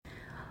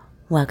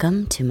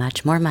Welcome to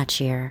Much More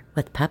Muchier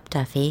with Pup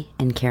Duffy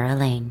and Kara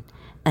Lane,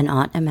 an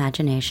Aunt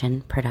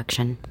Imagination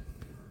production.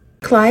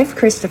 Clive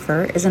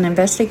Christopher is an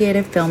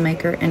investigative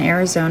filmmaker and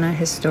Arizona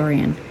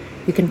historian.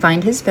 You can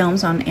find his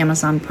films on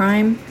Amazon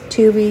Prime,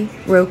 Tubi,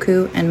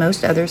 Roku, and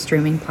most other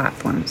streaming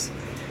platforms.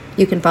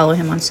 You can follow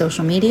him on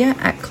social media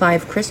at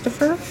Clive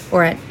Christopher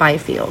or at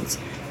Byfields,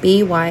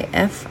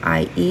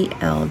 Byfields.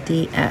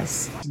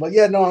 But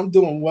yeah, no, I'm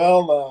doing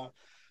well.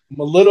 I'm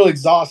a little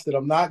exhausted.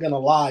 I'm not gonna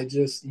lie. I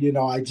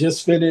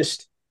just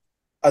finished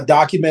a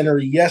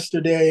documentary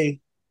yesterday.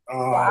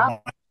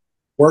 Wow.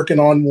 Working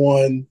on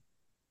one,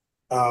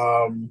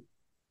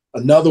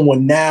 another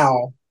one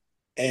now,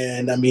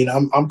 and I mean,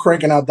 I'm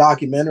cranking out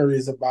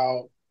documentaries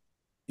about.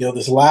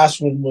 This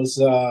last one was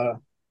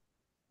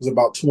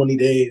about 20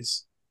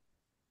 days,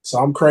 so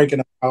I'm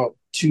cranking out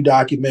two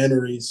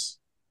documentaries,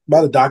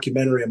 about a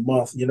documentary a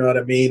month. You know what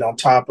I mean? On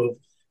top of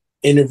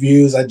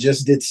interviews. I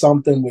just did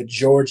something with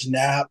George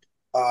Knapp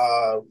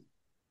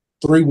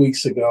 3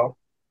 weeks ago,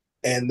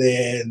 and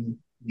then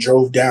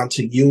drove down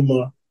to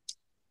Yuma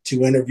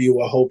to interview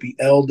a Hopi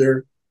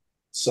elder.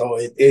 So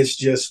it's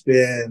just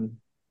been,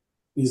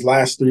 these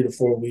last 3 to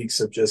 4 weeks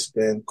have just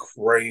been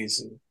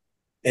crazy,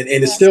 and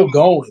it's still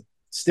going,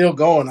 still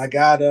going. I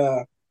got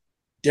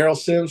Daryl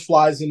Sims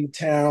flies into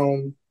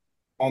town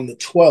on the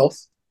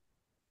 12th,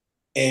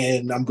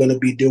 and I'm going to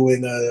be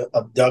doing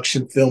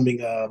filming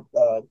a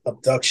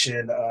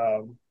abduction,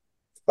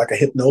 like a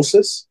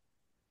hypnosis.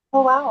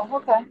 Oh, wow.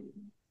 Okay.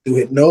 Do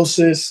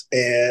hypnosis,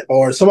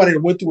 or somebody that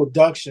went through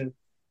abduction,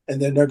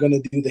 and then they're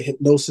going to do the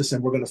hypnosis,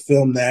 and we're going to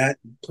film that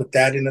and put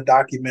that in a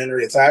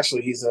documentary. It's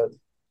actually, he's a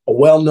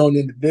well-known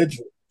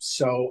individual.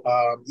 So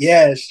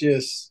yeah, it's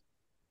just,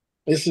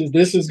 this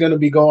is going to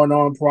be going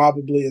on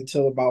probably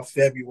until about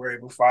February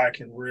before I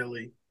can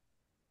really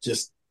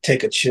just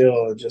take a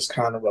chill and just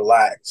kind of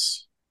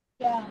relax.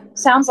 Yeah.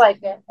 Sounds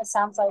like it. It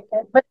sounds like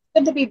it. But it's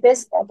good to be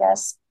busy, I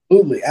guess.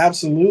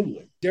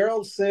 Absolutely.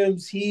 Daryl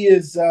Sims,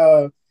 he's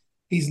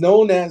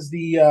known as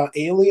the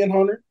alien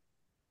hunter,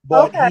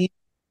 but Okay.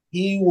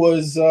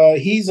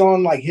 he's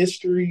on like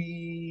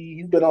history.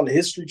 He's been on the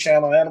History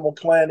Channel, Animal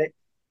Planet.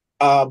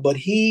 But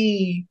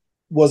he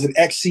was an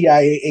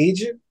ex-CIA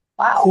agent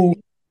Wow. who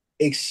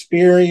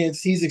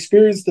he's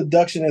experienced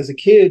abduction as a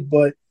kid,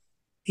 but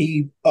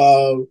he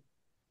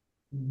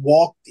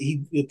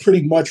he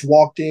pretty much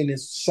walked in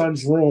his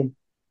son's room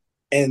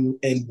and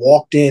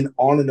walked in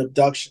on an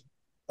abduction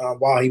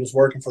while he was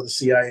working for the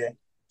CIA.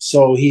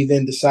 So he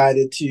then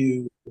decided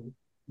to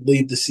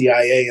leave the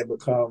CIA and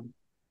become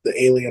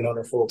the alien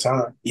hunter full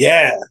time.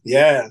 Yeah,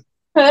 yeah.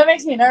 That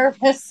makes me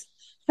nervous.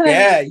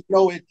 Yeah,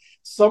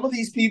 some of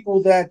these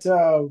people that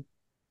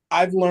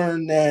I've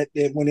learned that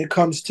when it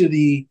comes to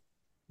the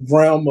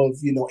realm of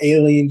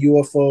alien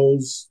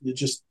UFOs,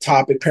 just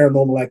topic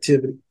paranormal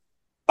activity,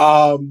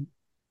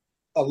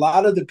 a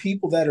lot of the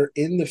people that are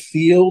in the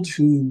field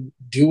who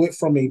do it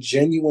from a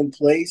genuine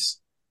place,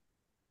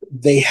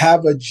 they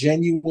have a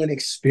genuine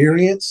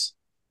experience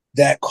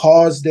that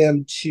caused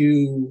them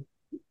to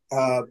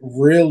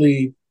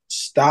really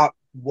stop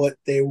what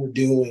they were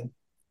doing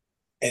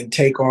and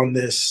take on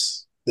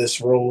this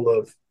role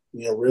of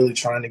really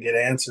trying to get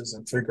answers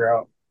and figure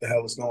out the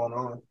hell is going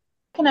on.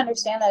 I can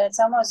understand that. It's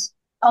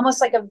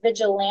almost like a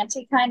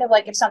vigilante kind of,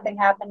 like if something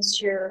happens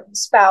to your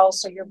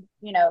spouse or your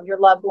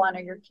loved one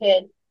or your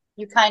kid,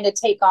 you kind of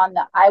take on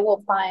I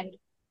will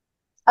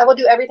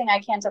do everything I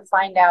can to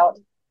find out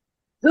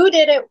who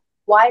did it,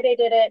 why they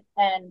did it,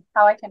 and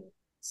how I can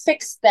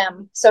fix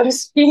them, so to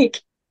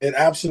speak. It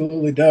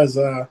absolutely does.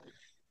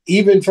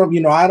 Even from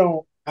I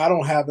don't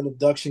have an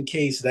abduction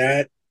case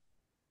that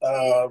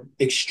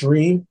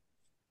extreme,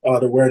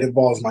 to where it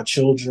involves my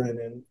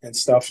children and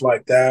stuff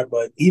like that.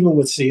 But even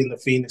with seeing the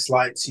Phoenix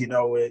Lights,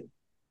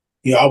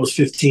 I was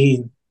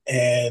 15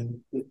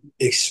 and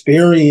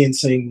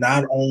experiencing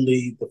not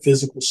only the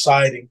physical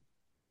sighting,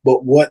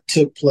 but what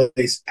took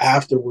place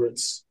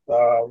afterwards,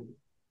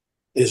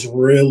 is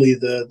really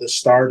the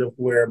start of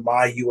where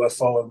my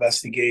UFO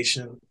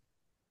investigation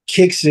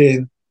kicks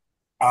in.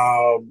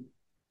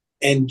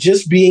 And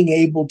just being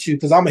able to,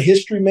 because I'm a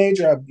history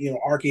major,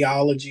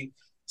 archaeology,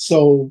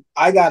 so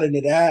I got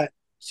into that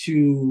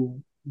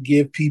to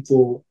give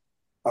people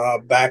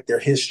back their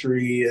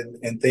history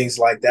and things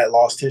like that,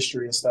 lost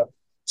history and stuff.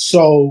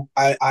 So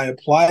I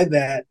apply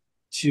that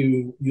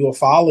to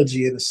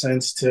ufology in a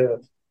sense to,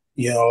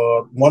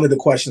 one of the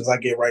questions I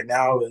get right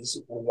now is,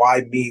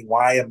 why me?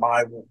 Why am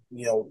I,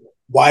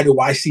 why do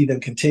I see them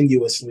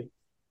continuously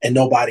and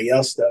nobody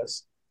else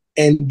does?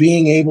 And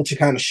being able to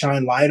kind of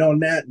shine light on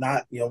that,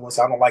 not, once,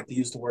 I don't like to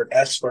use the word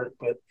expert,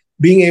 but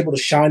being able to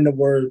shine the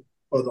word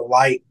or the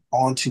light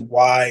onto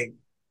why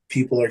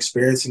people are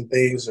experiencing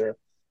things or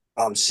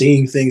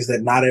seeing things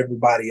that not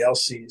everybody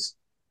else sees.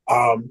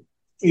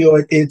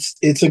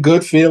 It's a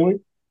good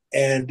feeling,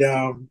 and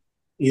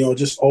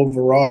just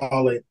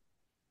overall,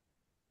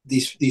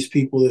 these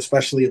people,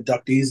 especially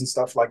abductees and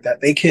stuff like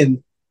that, they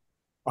can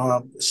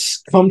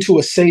come to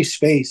a safe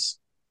space,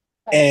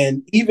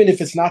 and even if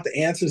it's not the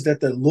answers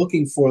that they're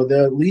looking for,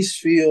 they'll at least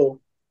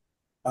feel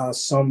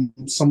some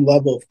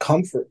level of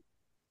comfort,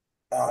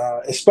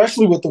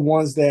 especially with the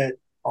ones that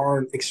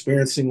aren't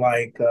experiencing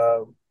like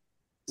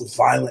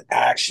violent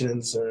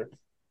actions, or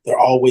they're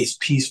always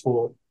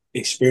peaceful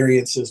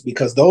experiences,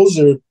 because those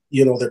are,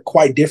 they're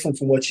quite different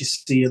from what you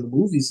see in the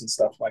movies and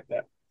stuff like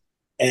that.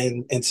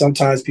 And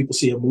sometimes people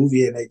see a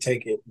movie and they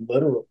take it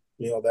literal.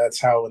 That's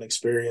how an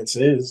experience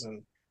is,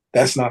 and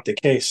that's not the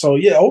case. So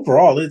yeah,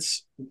 overall,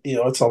 it's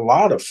a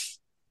lot of,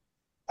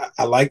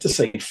 I like to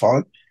say,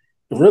 fun.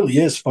 It really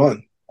is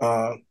fun.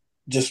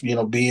 Just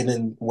being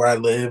in where I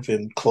live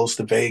and close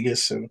to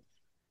Vegas and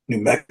New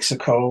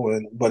Mexico,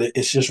 but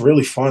it's just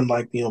really fun.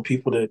 Like,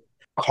 people that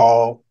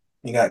call,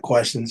 you got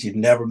questions, you've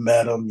never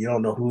met them, you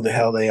don't know who the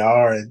hell they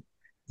are, and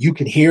you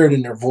can hear it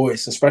in their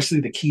voice, especially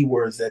the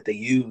keywords that they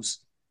use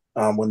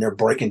when they're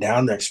breaking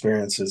down their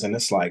experiences, and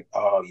it's like,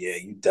 oh yeah,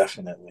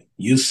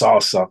 you saw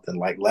something.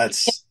 Like,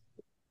 let's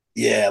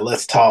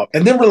talk,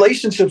 and then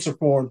relationships are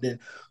formed, and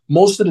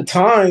most of the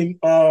time,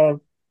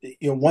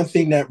 one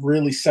thing that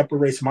really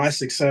separates my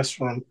success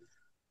from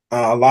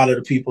a lot of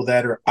the people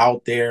that are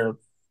out there,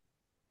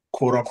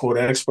 quote unquote,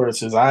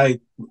 experts, is I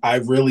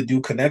really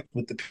do connect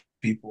with the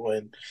people,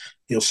 and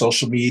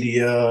social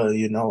media,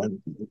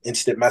 and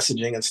instant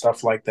messaging and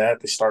stuff like that.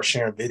 They start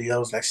sharing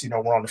videos. Next,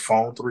 we're on the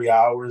phone 3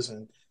 hours,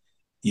 and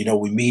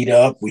we meet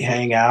up, we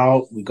hang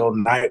out, we go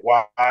night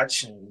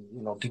watch, and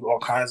do all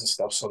kinds of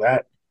stuff. So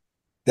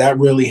that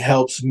really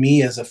helps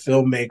me as a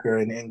filmmaker,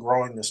 and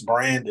growing this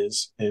brand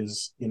is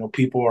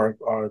people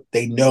are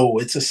they know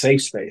it's a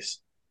safe space.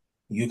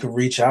 You can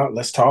reach out,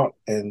 let's talk,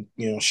 and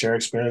share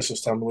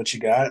experiences, tell me what you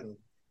got, and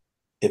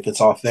if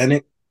it's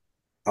authentic,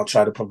 I'll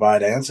try to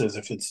provide answers.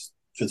 If it's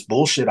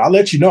bullshit, I'll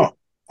let you know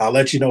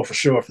for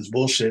sure if it's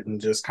bullshit, and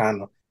just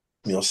kind of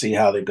see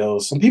how it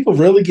goes. Some people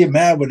really get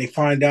mad when they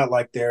find out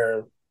like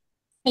their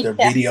Yeah.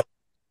 video,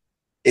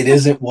 it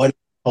isn't what it's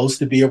supposed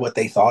to be or what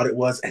they thought it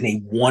was, and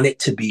they want it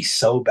to be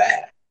so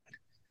bad.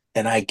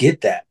 And I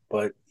get that,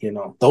 but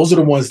those are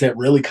the ones that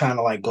really kind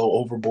of like go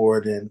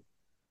overboard, and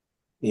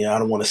I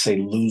don't want to say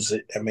lose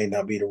it. That may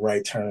not be the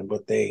right term,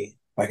 but they,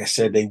 like I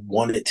said, they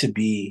want it to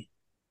be.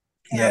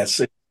 Yeah. Yeah,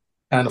 it's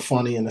kind of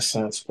funny in a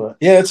sense, but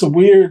yeah, it's a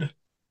weird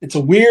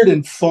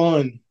and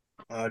fun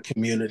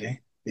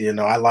community.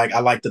 I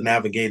like to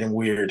navigate in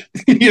weird.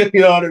 You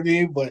know what I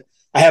mean? But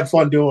I have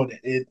fun doing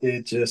it.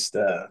 It just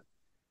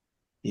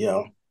you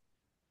know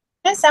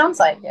It sounds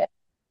like it.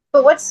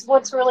 But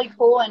what's really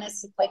cool, and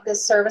it's like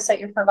this service that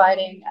you're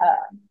providing,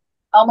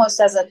 almost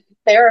as a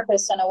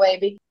therapist in a way,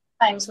 because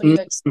times when you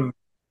Mhm.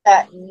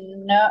 that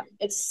no,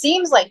 it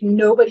seems like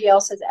nobody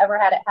else has ever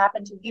had it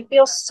happen to you. You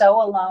feel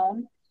so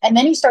alone, and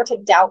then you start to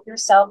doubt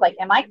yourself. Like,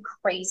 am I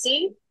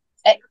crazy?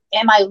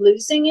 Am I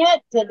losing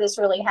it? Did this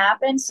really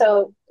happen?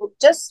 So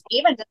just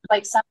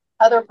like some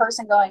other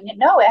person going,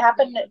 no, it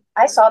happened.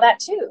 I saw that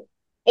too.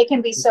 It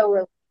can be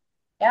so,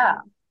 yeah,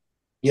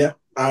 Yeah,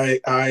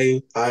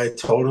 I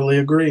totally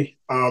agree.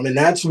 And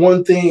that's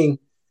one thing,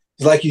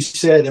 like you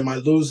said, am I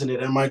losing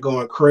it? Am I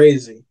going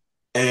crazy?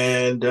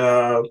 And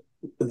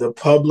the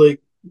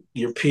public,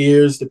 your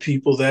peers, the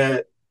people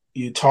that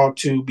you talk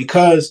to,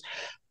 because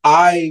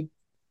I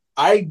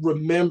I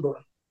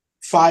remember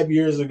 5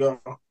 years ago,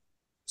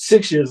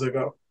 6 years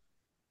ago,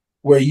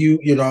 where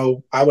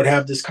I would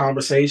have this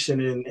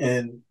conversation,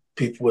 and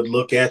people would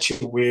look at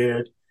you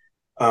weird.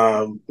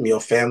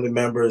 Family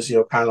members,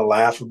 kind of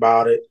laugh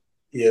about it,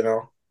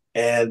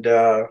 and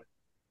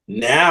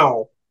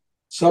now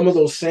some of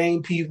those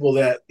same people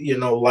that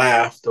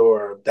laughed,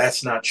 or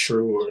that's not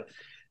true, or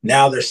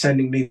now they're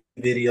sending me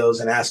videos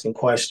and asking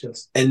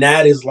questions, and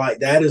that is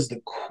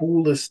the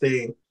coolest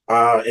thing.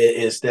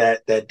 Is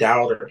that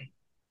doubter,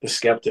 the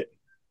skeptic,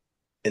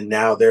 and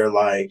now they're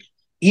like,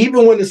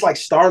 even when it's like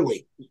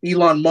Starlink,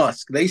 Elon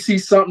Musk, they see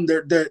something,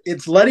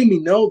 it's letting me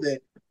know that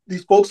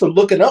these folks are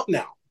looking up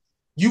now.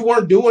 You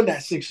weren't doing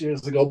that 6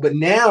 years ago, but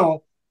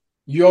now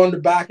you're on the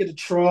back of the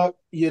truck,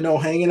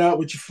 hanging out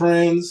with your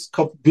friends,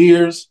 couple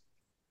beers,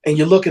 and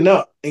you're looking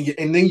up,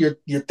 and then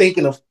you're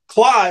thinking of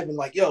Clive, and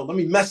like, yo, let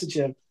me message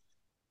him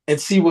and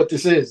see what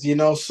this is.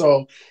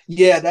 So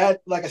yeah,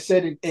 that, like I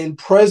said, in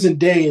present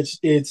day,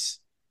 it's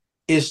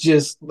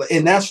just,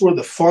 and that's where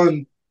the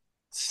fun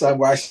side,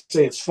 where I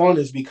say it's fun,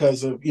 is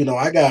because of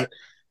I got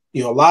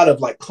a lot of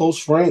like close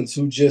friends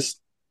who just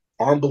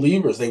aren't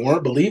believers. They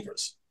weren't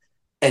believers,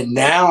 and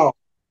now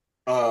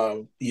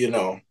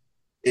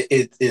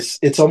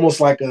it's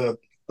almost like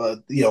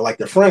like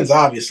they're friends,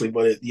 obviously,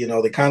 but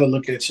they kind of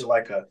look at you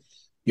like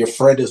your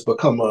friend has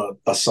become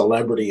a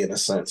celebrity in a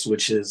sense,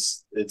 which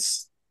is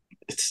it's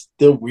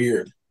still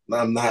weird.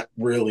 I'm not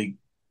really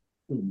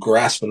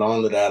grasping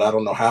onto that. I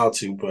don't know how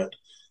to, but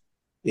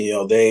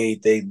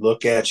they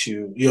look at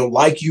you,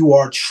 like you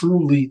are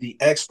truly the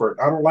expert.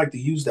 I don't like to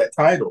use that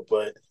title,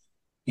 but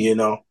you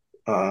know,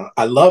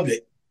 I love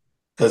it,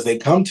 because they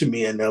come to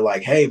me and they're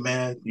like, "Hey,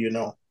 man,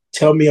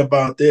 tell me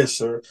about this,"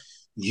 or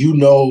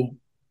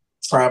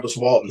Travis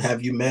Walton,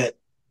 have you met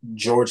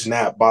George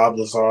Knapp, Bob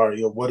Lazar?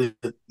 What is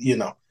it?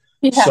 yeah,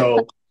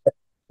 So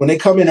when they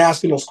come in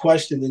asking those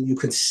questions, and you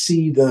can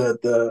see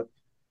the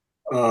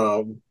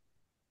um,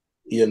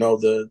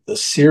 the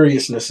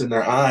seriousness in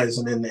their eyes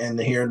and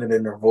hearing it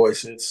in their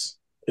voice.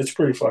 It's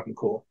pretty fucking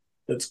cool.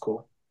 It's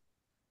cool.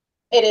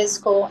 It is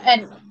cool.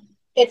 And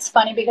it's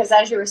funny because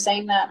as you were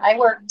saying that, I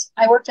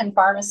worked in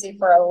pharmacy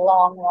for a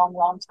long, long,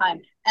 long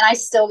time. And I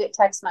still get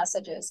text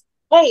messages.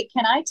 Hey,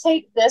 can I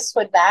take this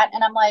with that?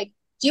 And I'm like,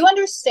 do you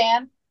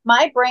understand?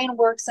 My brain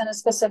works in a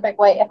specific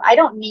way. If I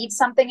don't need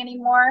something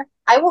anymore,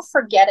 I will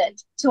forget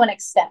it to an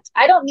extent.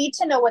 I don't need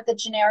to know what the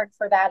generic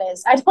for that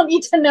is. I don't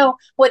need to know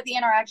what the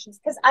interactions,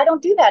 because I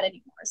don't do that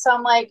anymore. So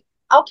I'm like,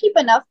 I'll keep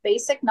enough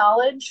basic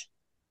knowledge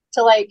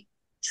to like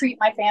treat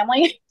my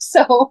family.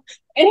 So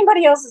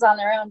anybody else is on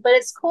their own, but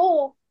it's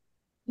cool.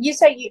 You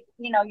say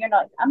you're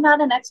not, I'm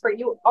not an expert.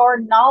 You are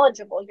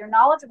knowledgeable. You're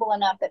knowledgeable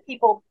enough that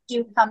people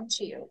do come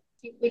to you.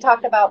 We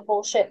talked about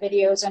bullshit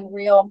videos and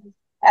real.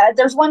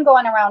 There's one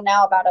going around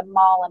now about a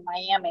mall in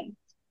Miami.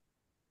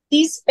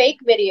 These fake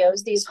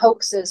videos, these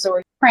hoaxes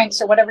or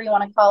pranks or whatever you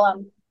want to call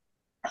them,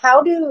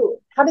 how do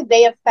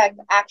they affect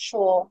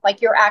actual,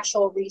 like your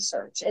actual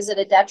research? Is it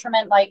a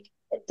detriment? Like,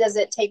 does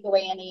it take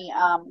away any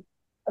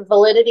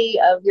validity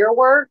of your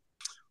work?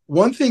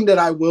 One thing that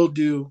I will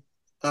do,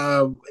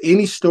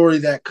 any story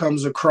that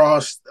comes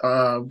across,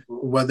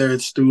 whether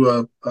it's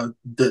through a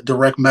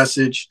direct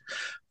message,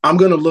 I'm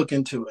going to look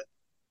into it.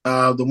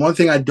 The one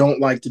thing I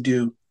don't like to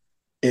do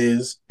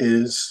is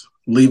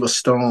leave a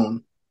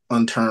stone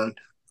unturned.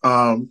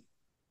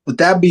 With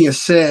that being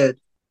said,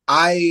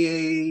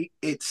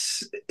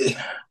 it's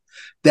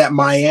that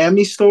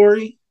Miami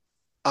story.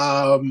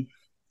 I've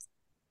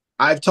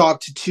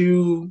talked to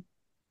two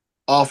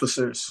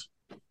officers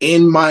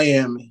in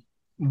Miami.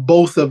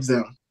 Both of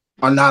them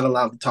are not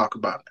allowed to talk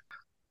about it.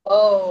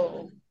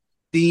 Oh,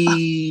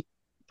 The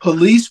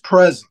police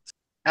presence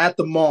at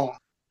the mall.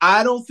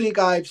 I don't think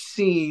I've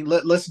seen.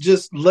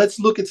 Let's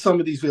look at some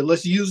of these videos.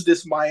 Let's use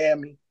this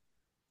Miami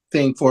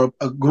thing for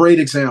a great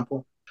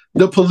example.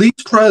 The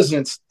police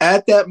presence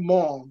at that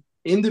mall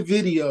in the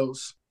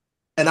videos,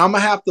 and I'm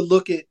gonna have to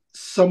look at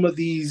some of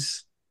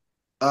these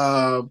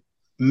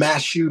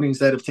mass shootings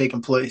that have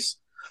taken place.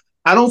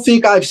 I don't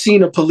think I've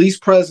seen a police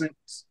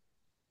presence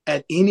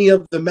at any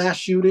of the mass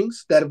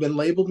shootings that have been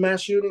labeled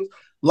mass shootings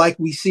like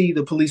we see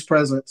the police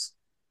presence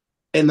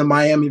in the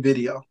Miami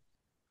video.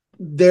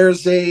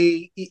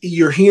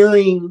 You're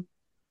hearing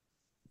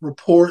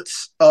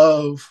reports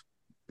of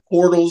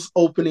portals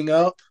opening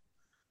up,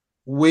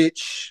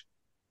 which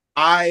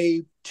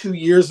 2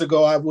 years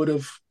ago, I would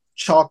have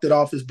chalked it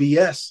off as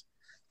BS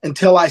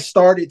until I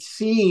started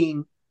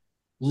seeing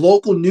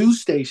local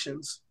news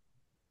stations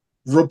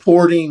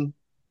reporting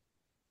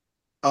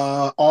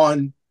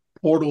on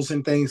portals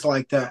and things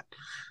like that.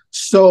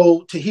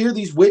 So to hear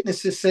these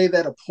witnesses say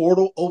that a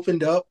portal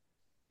opened up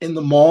in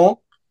the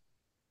mall,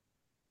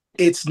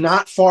 it's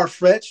not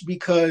far-fetched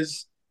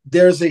because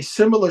there's a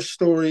similar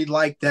story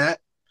like that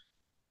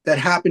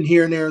happened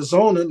here in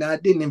Arizona. Now,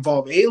 it didn't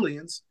involve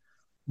aliens,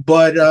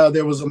 but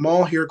there was a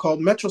mall here called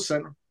Metro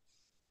Center.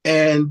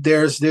 And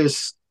there's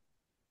this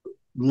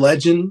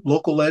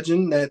local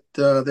legend, that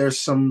there's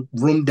some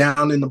room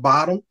down in the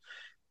bottom.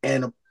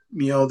 And,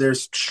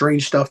 there's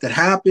strange stuff that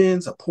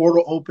happens. A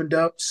portal opened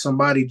up.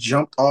 Somebody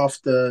jumped off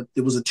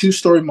it was a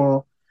 2-story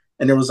mall,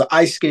 and there was an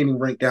ice skating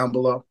rink down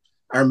below.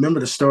 I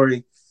remember the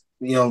story,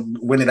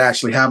 when it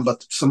actually happened,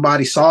 but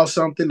somebody saw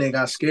something, they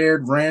got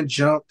scared, ran,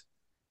 jumped,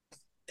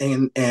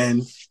 and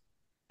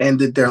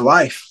ended their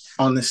life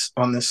on this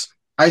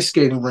ice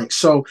skating rink.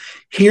 So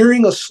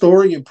hearing a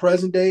story in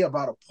present day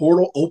about a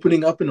portal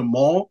opening up in a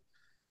mall,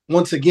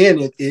 once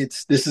again,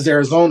 this is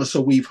Arizona,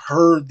 so we've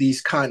heard these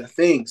kind of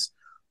things.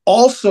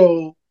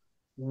 Also,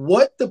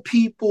 what the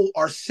people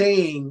are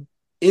saying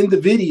in the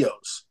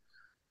videos,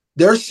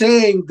 they're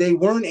saying they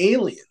weren't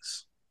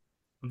aliens.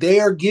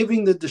 They are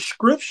giving the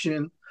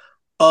description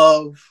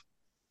of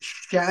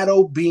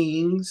shadow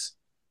beings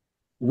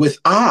with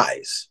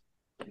eyes.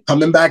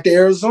 Coming back to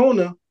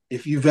Arizona,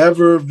 if you've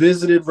ever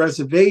visited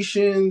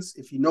reservations,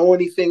 if you know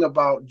anything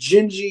about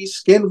Gingy,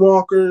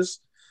 skinwalkers,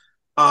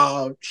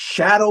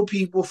 shadow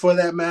people for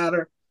that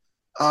matter,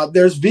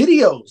 there's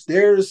videos.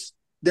 There's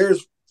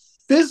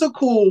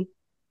physical.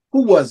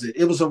 Who was it?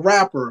 It was a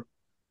rapper,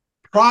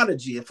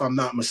 Prodigy, if I'm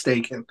not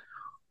mistaken.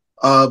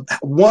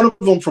 One of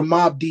them from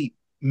Mobb Deep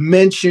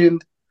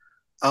mentioned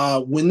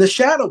when the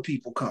shadow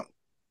people come.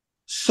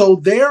 So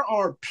there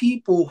are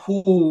people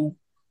who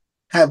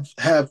have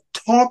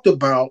talked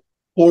about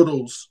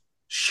portals,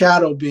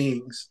 shadow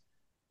beings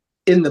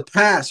in the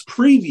past,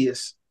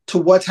 previous to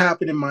what's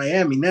happened in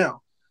Miami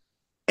now.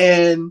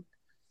 And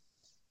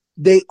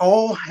they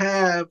all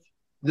have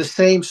the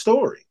same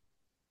story.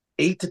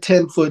 8 to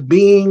 10 foot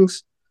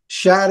beings,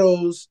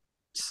 shadows.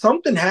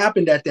 Something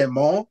happened at that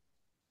mall.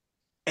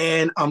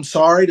 And I'm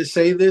sorry to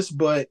say this,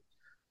 but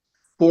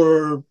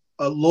for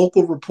a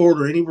local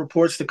reporter, any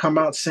reports to come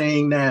out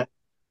saying that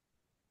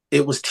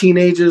it was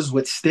teenagers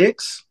with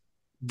sticks,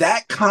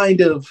 that kind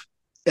of,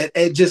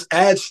 it just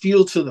adds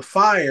fuel to the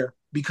fire,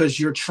 because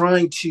you're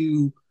trying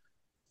to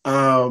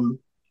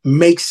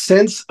make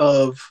sense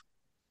of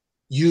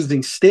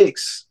using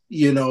sticks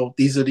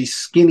these are these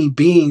skinny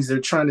beings. They're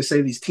trying to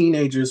say these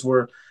teenagers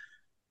were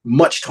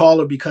much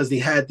taller because they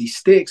had these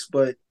sticks,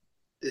 but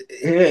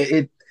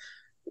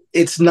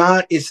it's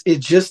not. It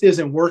just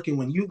isn't working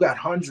when you got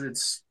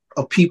hundreds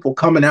of people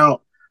coming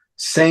out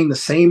saying the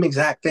same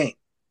exact thing,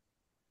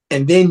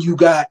 and then you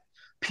got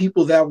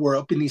people that were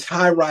up in these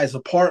high-rise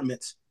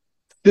apartments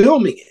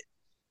filming it,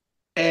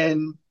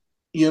 and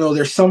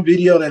there's some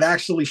video that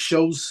actually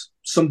shows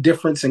some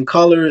difference in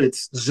color.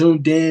 It's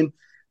zoomed in,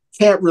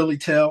 can't really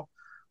tell,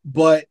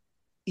 but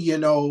you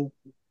know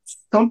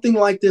something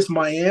like this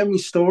Miami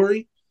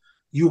story,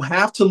 you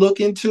have to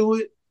look into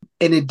it,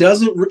 and it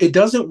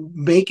doesn't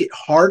make it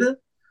harder.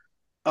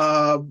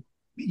 uh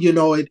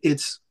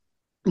it's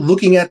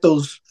looking at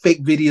those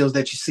fake videos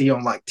that you see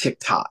on like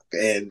TikTok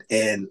and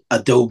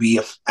Adobe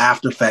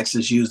After Effects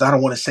is used. I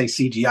don't want to say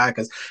CGI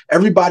because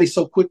everybody's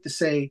so quick to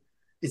say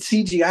it's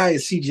CGI,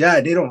 it's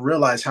CGI. They don't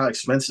realize how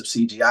expensive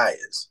CGI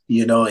is.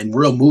 In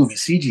real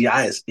movies,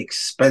 CGI is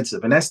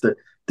expensive, and that's the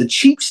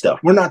cheap stuff.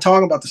 We're not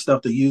talking about the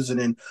stuff they're using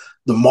in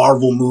the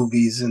Marvel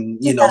movies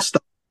and stuff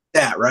like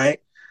that,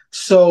 right?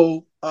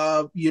 So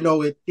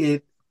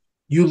it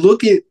you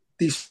look at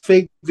these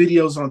fake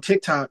videos on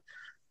TikTok,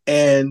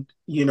 and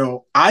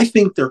I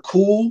think they're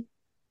cool,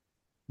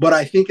 but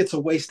I think it's a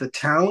waste of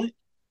talent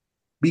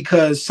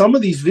because some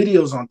of these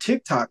videos on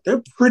TikTok,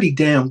 they're pretty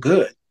damn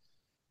good.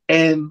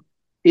 And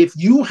if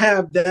you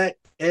have that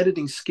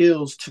editing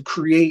skills to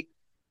create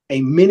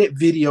a minute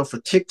video for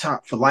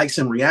TikTok for likes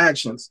and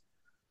reactions,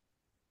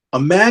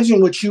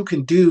 imagine what you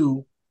can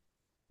do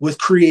with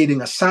creating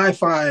a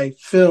sci-fi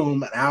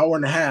film, an hour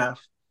and a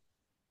half,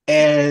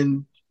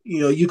 and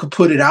you could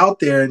put it out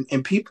there,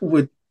 and people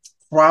would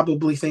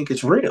probably think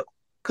it's real,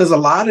 because a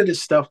lot of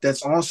this stuff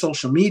that's on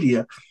social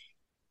media,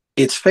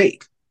 it's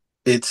fake.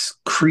 It's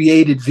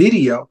created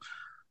video,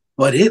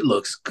 but it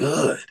looks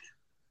good.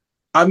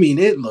 I mean,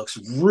 it looks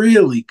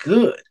really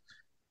good.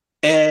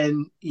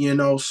 And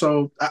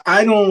so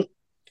I don't.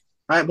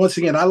 Once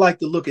again, I like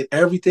to look at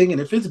everything,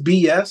 and if it's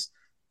BS,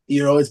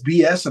 it's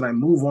BS, and I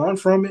move on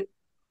from it.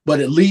 But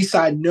at least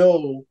I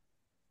know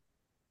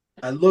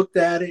I looked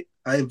at it,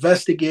 I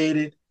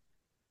investigated,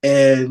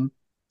 and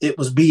it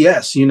was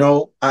BS.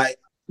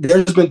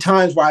 There's been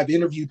times where I've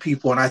interviewed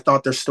people and I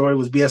thought their story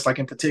was BS. Like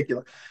in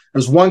particular,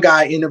 there's one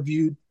guy I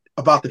interviewed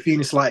about the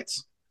Phoenix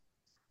Lights,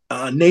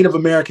 a Native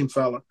American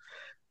fella.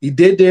 He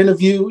did the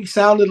interview. He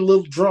sounded a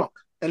little drunk,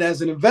 and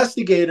as an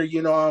investigator,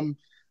 the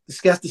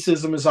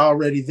skepticism is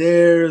already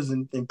there, is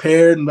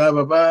impaired, and blah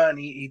blah blah. And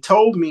he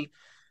told me,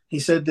 he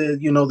said that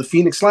the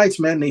Phoenix Lights,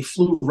 man, they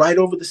flew right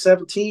over the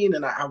 17,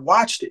 and I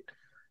watched it.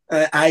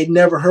 I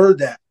never heard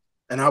that,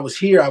 and I was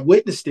here. I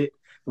witnessed it.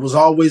 It was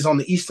always on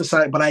the eastern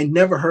side, but I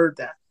never heard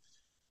that.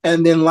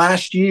 And then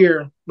last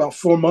year, about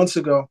 4 months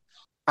ago,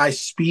 I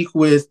speak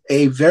with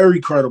a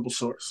very credible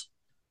source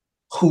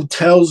who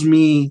tells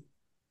me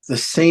the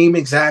same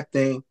exact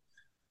thing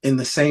in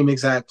the same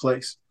exact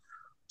place.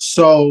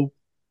 So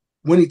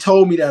when he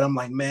told me that, I'm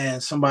like,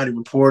 man, somebody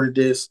reported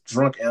this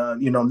drunk,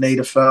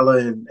 native fella,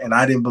 and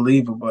I didn't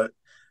believe it. But,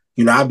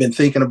 I've been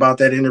thinking about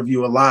that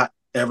interview a lot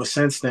ever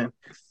since then.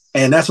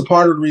 And that's a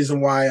part of the reason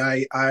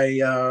why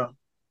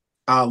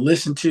I'll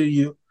listen to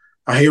you.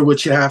 I hear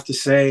what you have to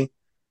say.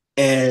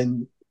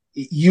 And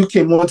you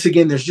can, once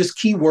again, there's just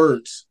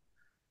keywords.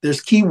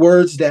 There's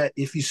keywords that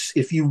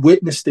if you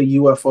witnessed a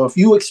UFO, if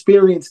you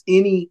experience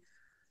any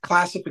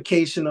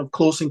classification of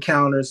close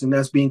encounters, and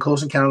that's being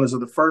close encounters of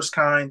the first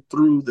kind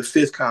through the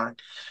fifth kind,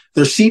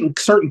 there's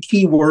certain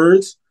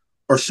keywords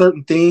or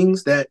certain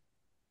things that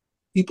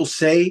people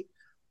say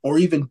or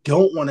even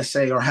don't want to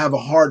say or have a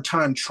hard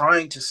time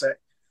trying to say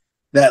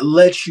that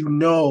lets you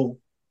know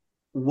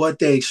what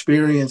they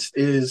experienced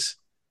is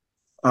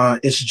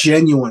it's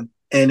genuine,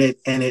 and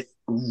it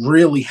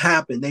really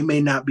happened. They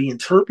may not be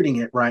interpreting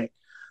it right,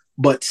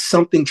 but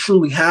something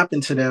truly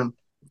happened to them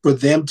for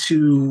them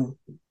to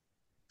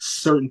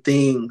certain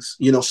things,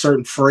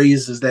 certain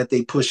phrases that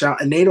they push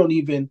out, and they don't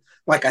even,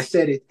 like I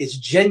said, it's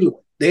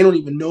genuine. They don't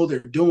even know they're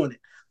doing it.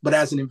 But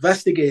as an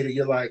investigator,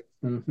 you're like,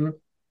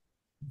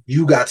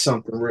 you got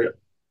something real.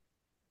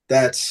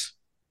 That's,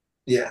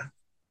 yeah.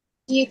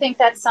 Do you think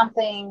that's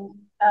something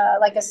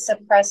like a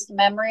suppressed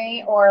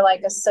memory or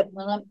like a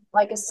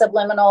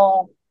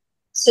subliminal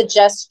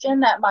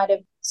suggestion that might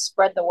have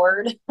spread the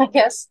word, I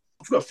guess?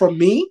 For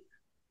me?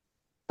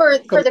 For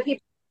the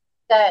people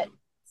that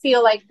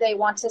feel like they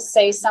want to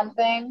say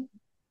something.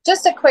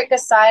 Just a quick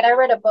aside, I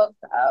read a book,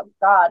 oh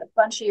God, a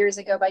bunch of years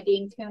ago by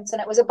Dean Koontz,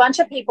 and it was a bunch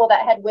of people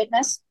that had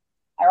witnessed,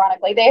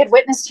 ironically, they had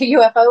witnessed a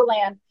UFO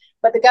land,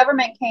 but the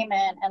government came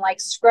in and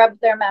like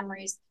scrubbed their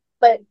memories.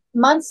 But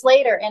months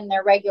later in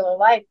their regular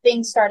life,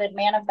 things started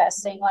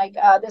manifesting. Like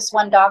this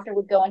one doctor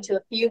would go into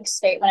a fugue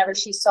state whenever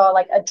she saw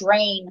like a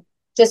drain,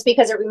 just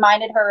because it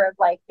reminded her of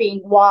like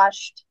being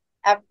washed,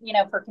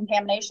 for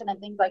contamination and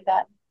things like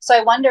that. So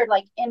I wondered,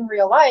 like in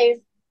real life,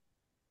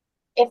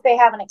 if they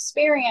have an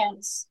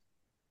experience,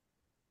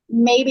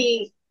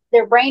 maybe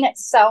their brain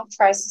itself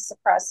tries to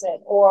suppress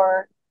it,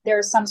 or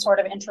there's some sort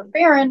of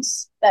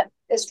interference that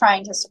is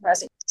trying to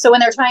suppress it. So when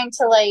they're trying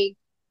to like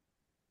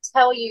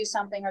tell you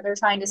something or they're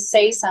trying to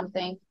say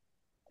something,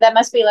 that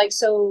must be like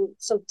so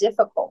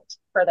difficult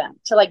for them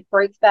to like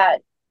break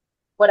that,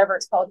 whatever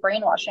it's called,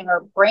 brainwashing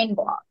or brain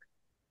block.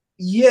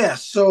 Yeah.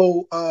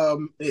 So,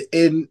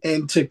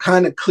 and to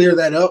kind of clear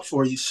that up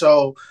for you.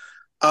 So,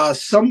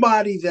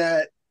 somebody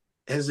that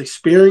has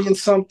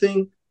experienced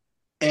something,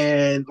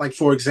 and like,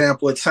 for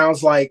example, it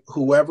sounds like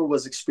whoever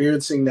was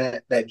experiencing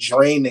that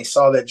drain, they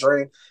saw that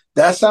drain.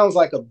 That sounds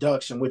like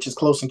abduction, which is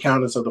close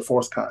encounters of the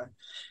fourth kind.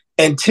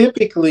 And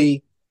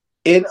typically,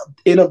 in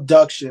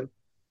abduction,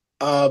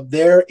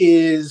 there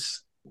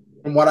is,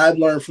 from what I've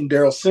learned from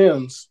Daryl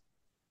Sims,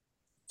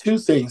 two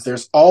things.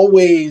 There's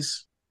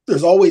always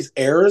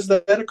errors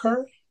that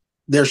occur.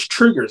 There's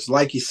triggers,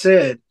 like you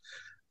said.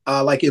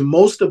 Like in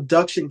most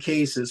abduction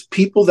cases,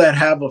 people that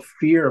have a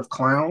fear of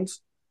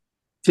clowns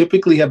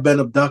typically have been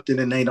abducted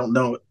and they don't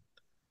know it.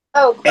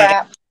 Oh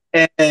crap.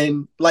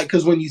 And like,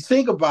 because when you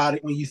think about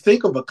it, when you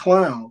think of a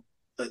clown,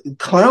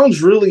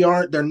 clowns really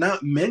aren't, they're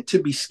not meant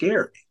to be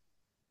scary.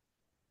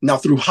 Now,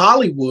 through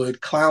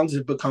Hollywood, clowns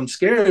have become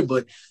scary,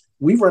 but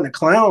we run a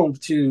clown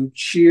to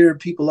cheer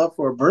people up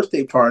for a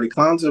birthday party.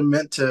 Clowns are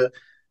meant to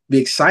be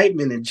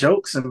excitement and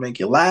jokes and make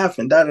you laugh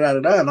and da da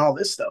da da and all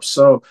this stuff.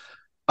 So,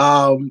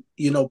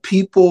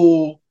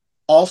 people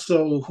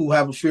also who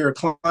have a fear of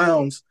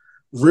clowns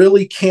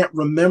really can't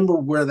remember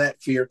where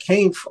that fear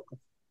came from,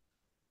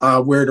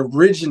 where it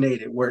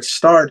originated, where it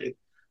started.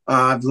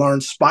 I've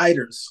learned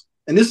spiders,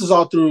 and this is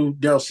all through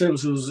Daryl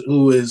Sims,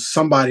 who is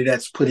somebody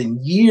that's put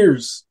in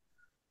years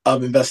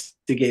of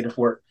investigative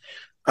work.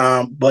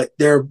 But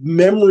there are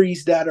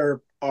memories that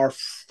are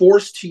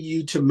forced to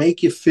you to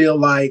make you feel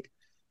like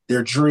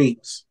they're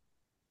dreams,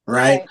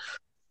 right? Right.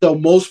 So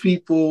most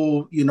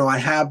people, I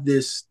have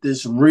this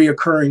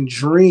reoccurring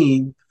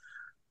dream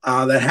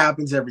that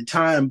happens every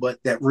time,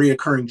 but that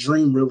reoccurring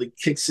dream really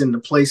kicks into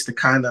place to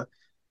kind of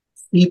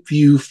keep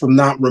you from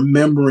not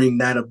remembering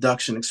that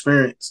abduction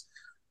experience.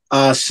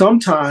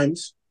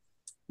 Sometimes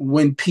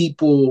when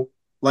people,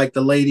 like the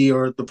lady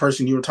or the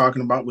person you were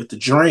talking about with the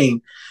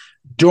drain,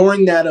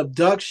 during that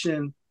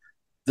abduction,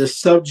 the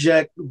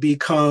subject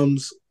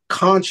becomes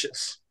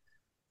conscious.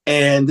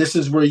 And this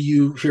is where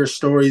you hear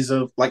stories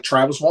of, like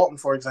Travis Walton,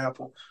 for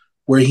example,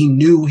 where he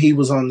knew he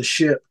was on the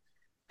ship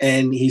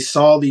and he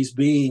saw these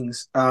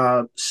beings.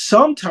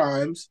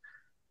 Sometimes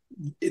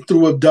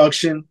through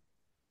abduction,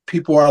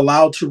 people are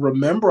allowed to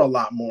remember a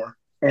lot more.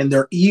 And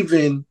they're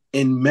even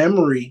in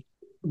memory,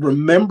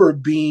 remember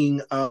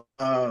being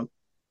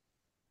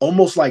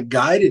almost like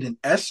guided and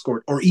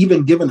escort or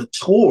even given a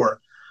tour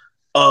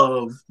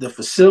of the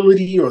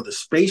facility or the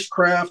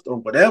spacecraft or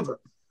whatever.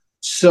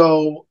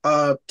 So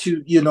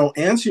to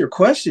answer your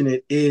question,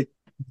 it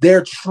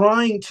they're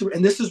trying to,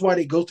 and this is why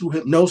they go through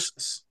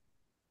hypnosis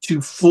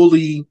to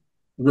fully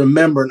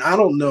remember. And I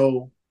don't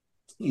know,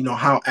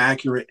 how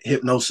accurate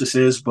hypnosis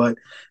is, but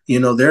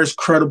there's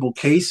credible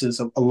cases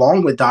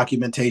along with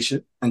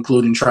documentation,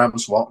 including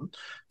Travis Walton,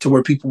 to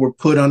where people were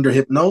put under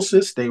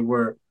hypnosis. They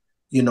were,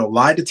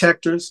 lie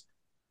detectors,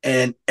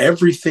 and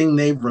everything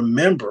they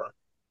remember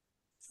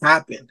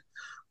happened.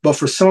 But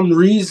for some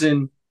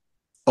reason,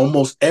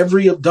 almost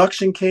every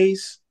abduction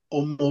case,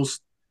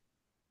 almost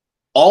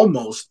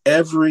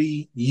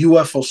every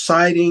UFO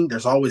sighting,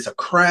 there's always a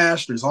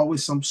crash, there's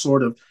always some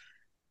sort of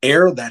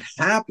error that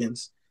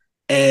happens,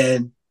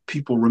 and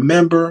people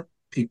remember,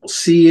 people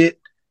see it,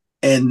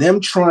 and them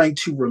trying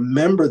to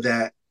remember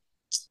that,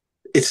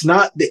 it's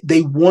not that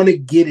they want to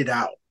get it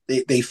out.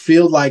 They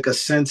feel like a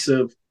sense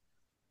of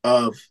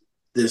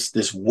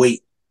this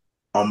weight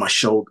on my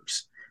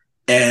shoulders.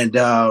 And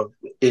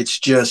it's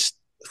just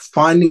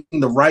finding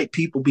the right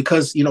people,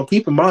 because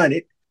keep in mind,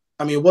 it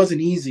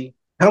wasn't easy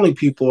telling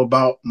people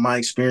about my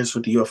experience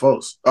with the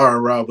UFOs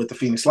or with the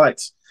Phoenix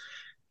Lights.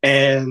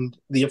 And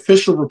the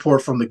official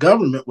report from the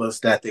government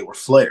was that they were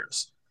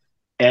flares.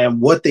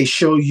 And what they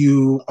show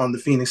you on the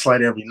Phoenix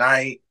Light every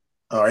night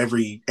or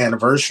every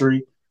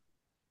anniversary,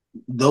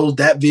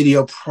 that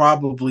video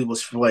probably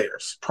was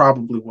flares,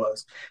 probably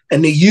was.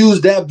 And they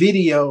used that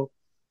video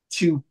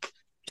to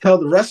tell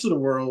the rest of the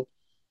world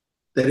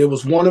that it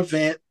was one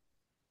event,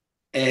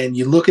 and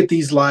you look at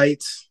these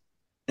lights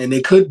and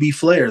they could be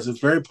flares. It's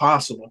very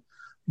possible.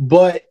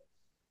 But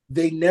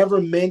they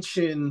never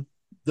mention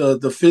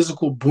the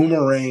physical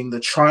boomerang, the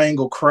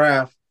triangle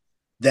craft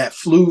that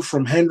flew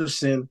from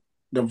Henderson,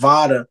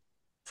 Nevada,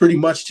 pretty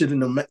much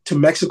to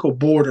Mexico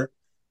border.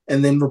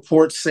 And then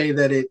reports say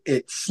that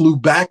it flew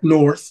back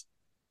north.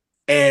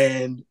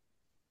 And,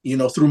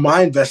 through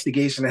my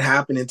investigation, it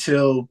happened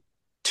until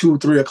 2 or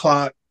 3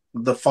 o'clock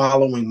the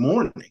following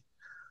morning.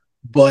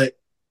 But,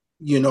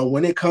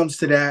 when it comes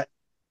to that,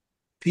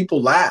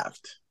 people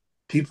laughed.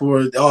 People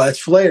were, oh, that's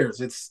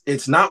flares.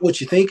 It's not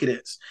what you think it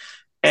is.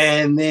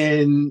 And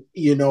then,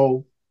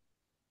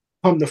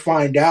 come to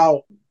find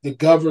out, the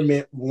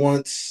government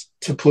wants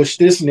to push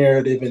this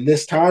narrative in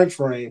this time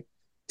frame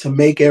to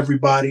make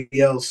everybody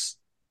else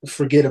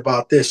forget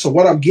about this. So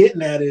what I'm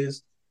getting at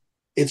is,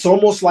 it's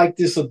almost like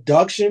this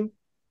abduction,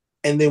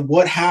 and then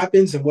what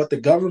happens and what the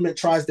government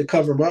tries to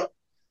cover up,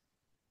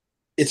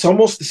 it's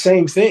almost the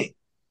same thing.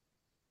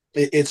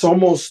 It's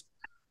almost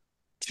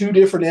two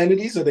different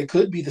entities, or they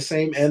could be the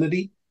same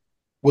entity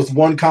with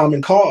one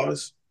common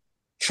cause,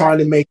 trying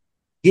to make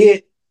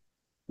it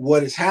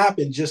what has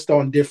happened just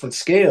on different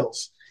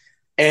scales.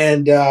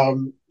 And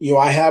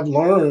I have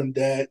learned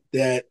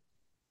that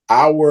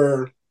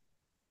our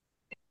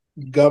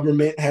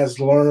government has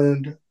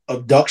learned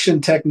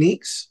abduction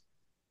techniques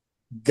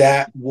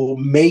that will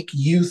make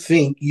you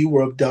think you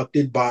were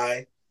abducted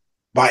by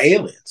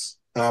aliens,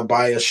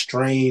 by a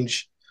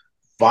strange,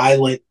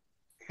 violent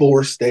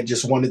force that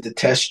just wanted to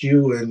test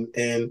you.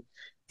 And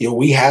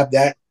we have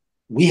that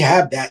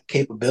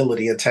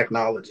capability and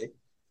technology.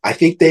 I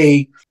think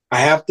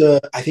I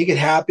think it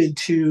happened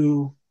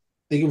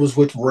I think it was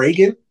with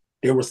Reagan.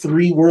 There were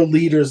three world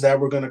leaders that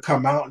were going to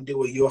come out and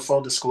do a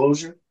UFO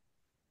disclosure,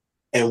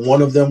 and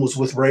one of them was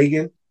with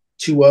Reagan,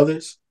 two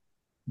others.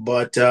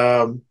 But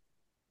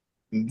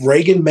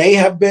Reagan may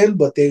have been,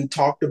 but they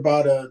talked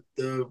about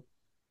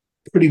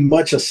pretty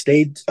much a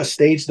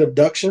staged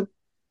abduction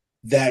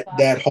that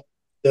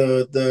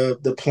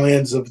the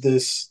plans of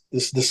this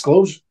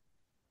disclosure.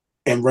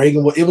 And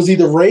Reagan, it was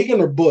either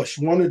Reagan or Bush,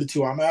 one of the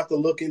two. I'm gonna have to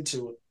look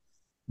into it.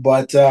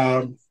 But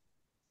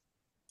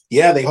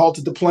yeah, they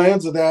halted the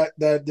plans of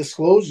that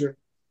disclosure,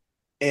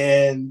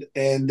 and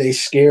they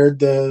scared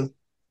the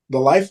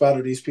life out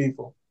of these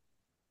people.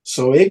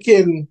 So it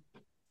can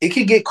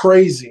get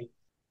crazy,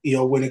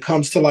 when it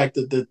comes to like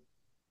the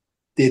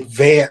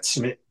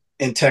advancement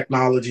in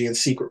technology and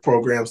secret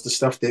programs, the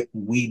stuff that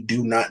we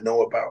do not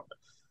know about.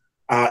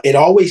 It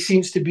always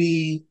seems to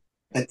be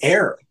an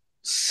error.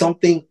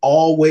 Something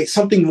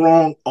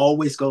wrong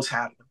always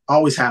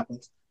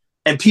happens,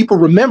 and people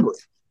remember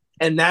it.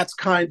 And that's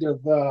kind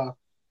of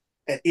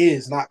it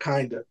is not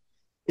kind of.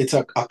 It's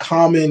a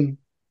common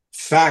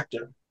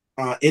factor.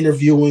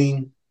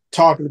 Interviewing,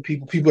 talking to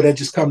people that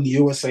just come to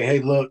you and say, "Hey,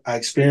 look, I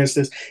experienced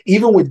this."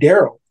 Even with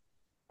Daryl,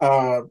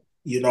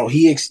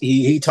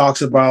 he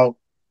talks about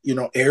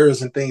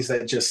errors and things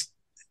that just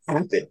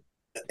happen.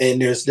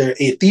 And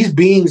if these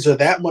beings are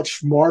that much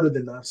smarter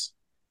than us,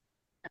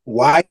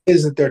 why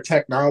isn't their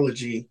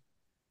technology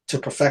to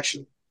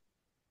perfection?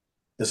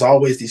 There's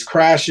always these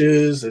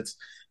crashes.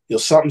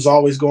 Something's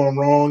always going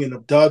wrong in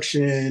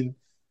abduction.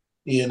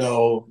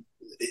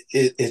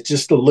 It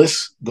just, the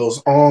list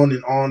goes on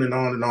and on and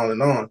on and on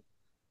and on.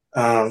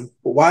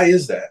 But why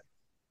is that?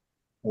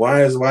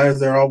 Why is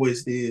there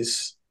always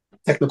these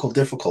technical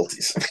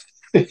difficulties?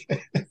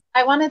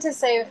 I wanted to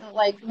say,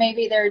 like,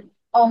 maybe they're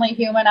only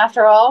human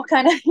after all,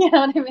 kind of, you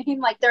know what I mean?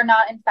 Like, they're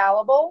not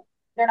infallible,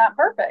 they're not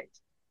perfect.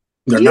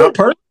 They're You not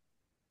perfect.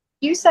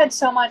 you said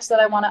so much that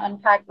I want to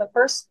unpack, but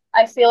first,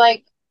 I feel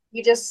like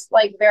you just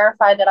like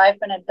verified that I've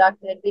been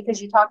abducted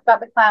because you talked about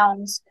the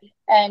clowns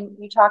and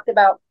you talked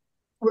about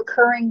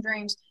recurring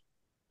dreams.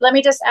 Let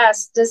me just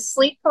ask, does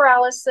sleep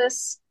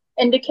paralysis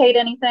indicate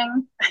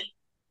anything?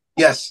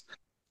 Yes.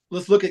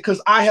 Let's look at,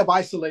 because I have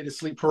isolated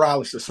sleep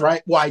paralysis,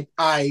 right? Well,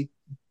 I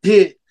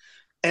did,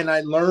 and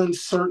I learned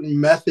certain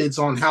methods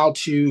on how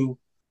to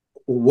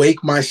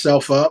wake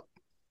myself up.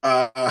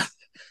 Uh,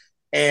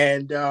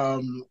 and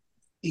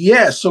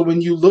yeah, so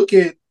when you look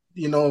at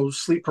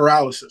sleep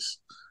paralysis,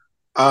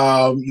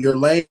 you're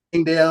laying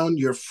down,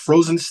 you're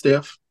frozen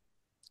stiff,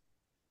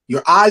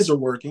 your eyes are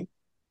working,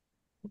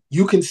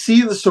 you can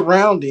see the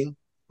surrounding,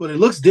 but it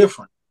looks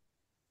different.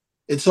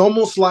 It's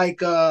almost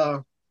like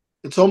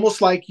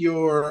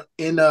you're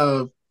in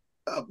are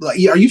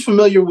you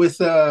familiar with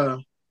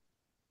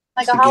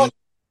Like what's a the game?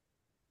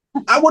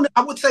 hologram?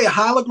 I would say a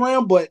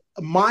hologram, but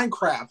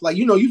Minecraft. Like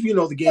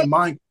the game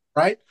Minecraft,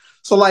 right?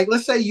 So like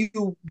let's say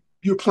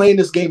you're playing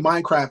this game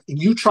Minecraft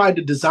and you tried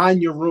to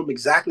design your room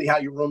exactly how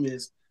your room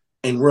is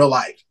in real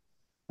life,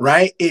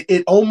 right?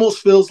 It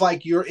almost feels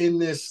like you're in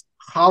this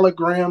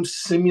hologram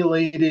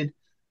simulated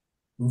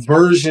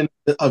version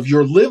of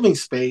your living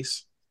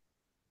space.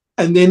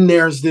 And then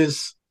there's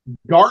this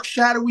dark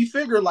shadowy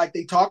figure like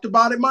they talked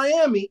about in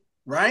Miami,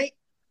 right?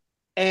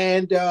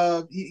 And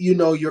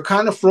you're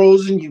kind of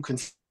frozen, you can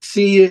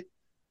see it.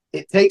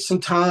 It takes some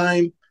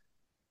time,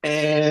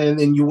 and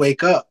then you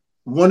wake up.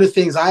 One of the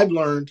things I've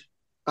learned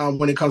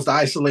when it comes to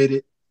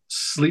isolated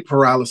sleep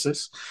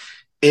paralysis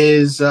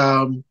is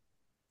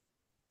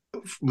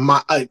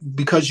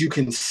because you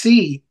can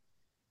see,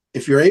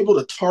 if you're able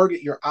to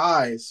target your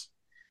eyes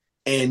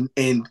and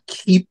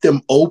keep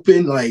them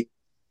open, like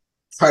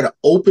try to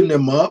open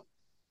them up,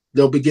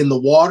 they'll begin to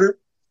water,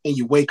 and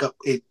you wake up.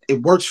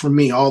 It works for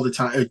me all the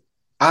time.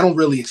 I don't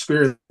really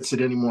experience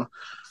it anymore,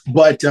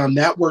 but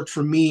that worked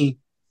for me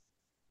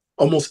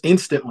almost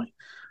instantly.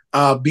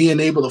 Being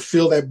able to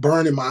feel that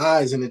burn in my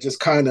eyes, and it just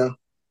kind of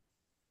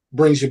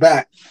brings you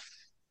back.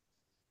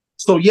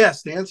 So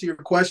yes, to answer your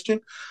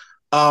question,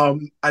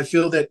 I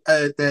feel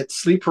that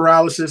sleep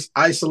paralysis,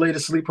 isolated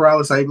sleep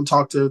paralysis. I even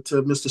talked to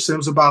Mr.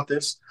 Sims about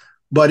this,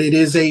 but it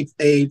is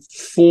a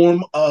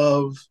form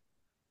of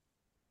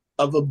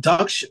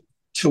abduction,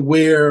 to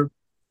where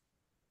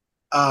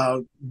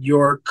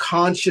you're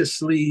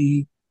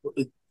consciously.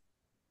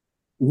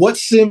 What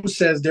Sims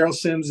says, Daryl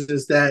Sims,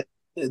 is that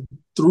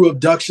through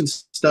abduction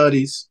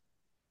studies,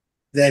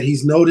 that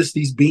he's noticed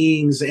these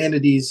beings,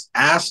 entities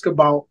ask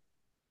about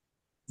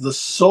the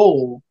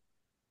soul,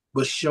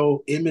 but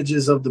show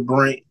images of the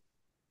brain.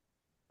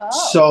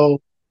 Oh,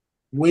 So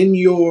when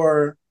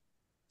you're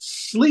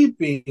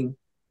sleeping,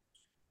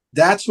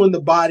 that's when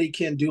the body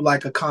can do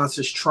like a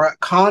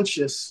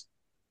conscious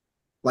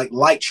like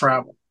light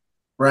travel,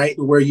 right?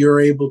 Where you're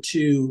able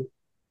to,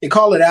 they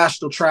call it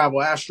astral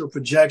travel, astral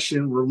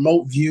projection,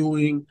 remote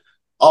viewing,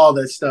 all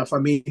that stuff. I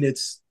mean,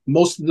 it's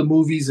most of the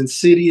movies,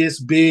 Insidious,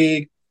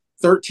 Big,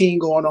 13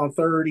 going on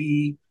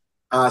 30,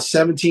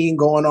 17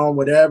 going on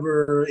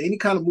whatever, any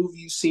kind of movie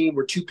you've seen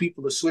where two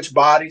people have switched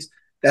bodies,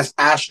 that's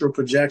astral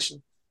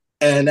projection.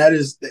 And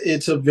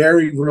it's a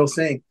very real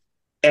thing.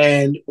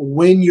 And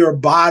when your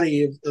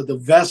body, the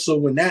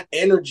vessel, when that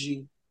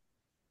energy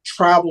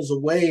travels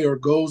away or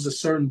goes a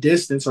certain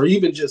distance or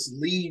even just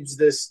leaves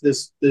this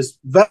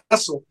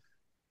vessel,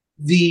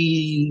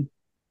 the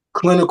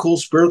clinical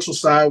spiritual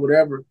side,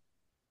 whatever,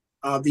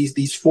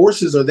 these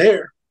forces are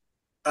there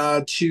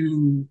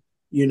to,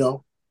 you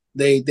know,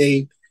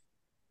 they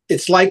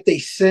it's like they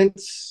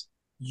sense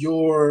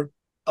your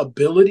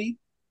ability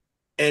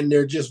and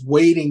they're just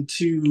waiting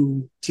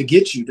to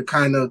get you to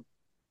kind of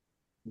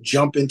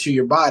jump into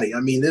your body. I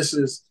mean, this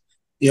is,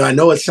 I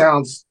know it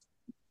sounds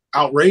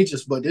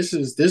outrageous, but this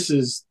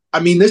is I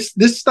mean,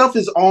 this stuff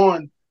is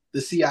on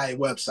the CIA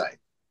website.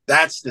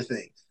 That's the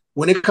thing.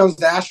 When it comes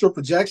to astral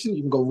projection,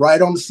 you can go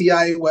right on the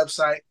CIA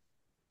website,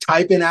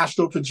 type in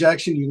astral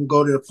projection, you can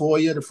go to the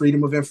FOIA, the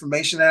Freedom of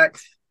Information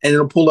Act, and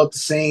it'll pull up the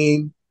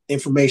same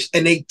information.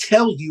 And they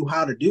tell you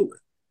how to do it.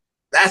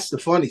 That's the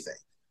funny thing.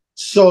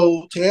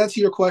 So to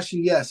answer your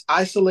question, yes,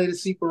 isolated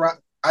sleep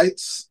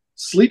paralysis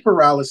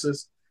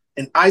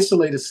and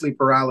isolated sleep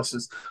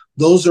paralysis,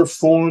 those are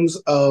forms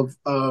of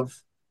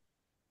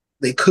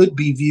they could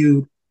be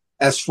viewed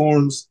as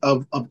forms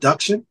of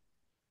abduction.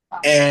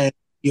 And,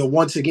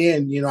 once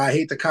again, I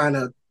hate to kind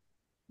of,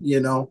 you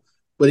know,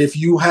 but if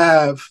you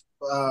have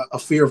a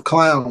fear of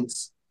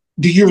clowns,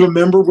 do you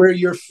remember where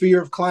your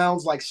fear of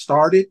clowns like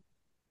started?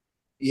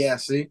 Yeah,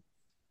 see,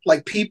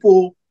 like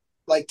people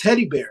like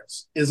teddy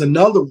bears is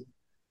another one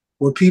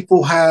where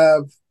people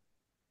have,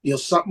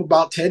 something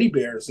about teddy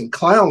bears and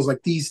clowns,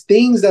 like these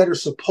things that are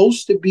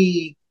supposed to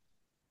be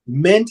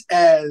meant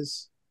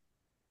as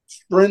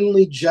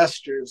friendly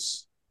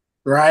gestures,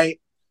 right?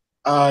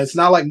 It's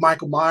not like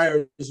Michael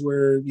Myers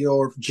where,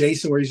 or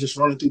Jason where he's just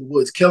running through the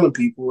woods killing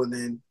people and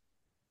then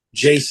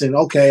Jason,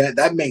 okay,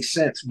 that makes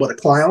sense. But a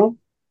clown,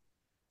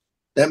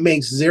 that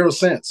makes zero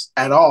sense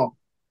at all.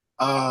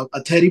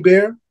 A teddy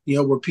bear,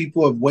 where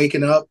people have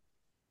waken up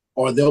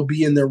or they'll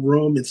be in their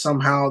room and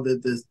somehow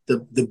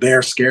the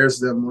bear scares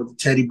them or the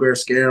teddy bear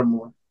scare them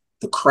or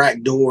the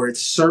cracked door.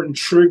 It's certain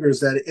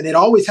triggers and it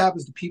always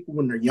happens to people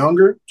when they're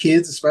younger,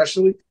 kids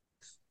especially,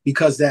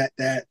 because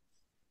that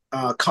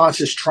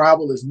conscious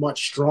travel is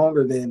much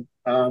stronger than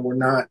we're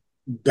not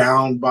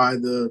bound by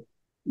the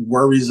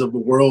worries of the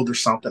world or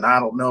something. I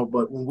don't know.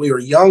 But when we were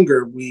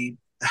younger, we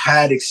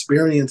had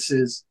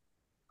experiences,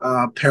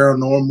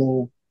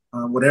 paranormal,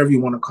 whatever you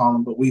want to call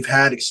them, but we've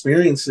had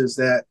experiences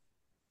that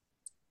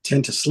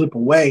tend to slip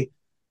away,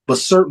 but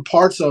certain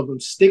parts of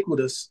them stick with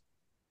us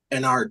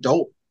in our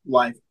adult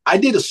life. I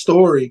did a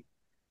story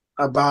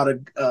about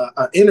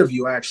a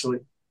interview, actually,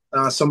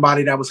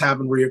 somebody that was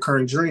having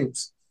reoccurring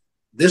dreams.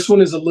 This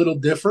one is a little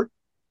different.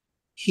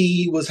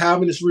 He was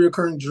having this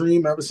reoccurring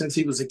dream ever since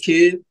he was a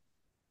kid.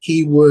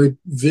 He would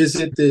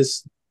visit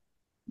this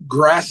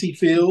grassy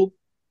field.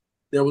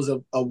 There was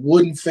a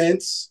wooden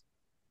fence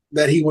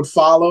that he would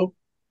follow.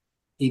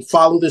 He'd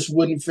follow this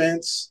wooden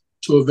fence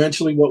to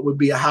eventually what would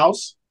be a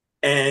house.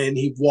 And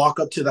he'd walk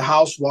up to the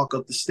house, walk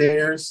up the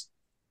stairs.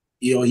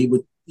 He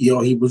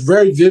was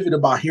very vivid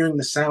about hearing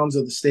the sounds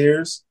of the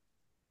stairs.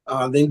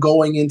 Then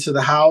going into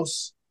the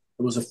house,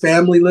 there was a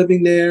family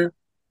living there.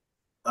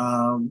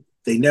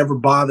 They never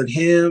bothered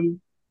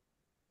him,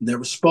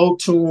 never spoke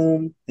to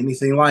him,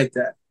 anything like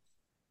that.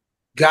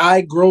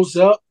 Guy grows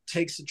up,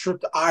 takes a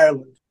trip to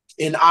Ireland.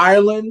 In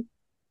Ireland,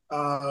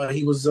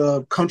 he was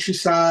a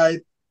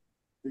countryside,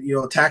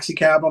 a taxi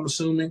cab, I'm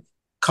assuming,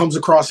 comes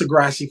across a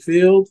grassy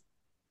field,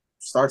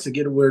 starts to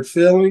get a weird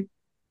feeling,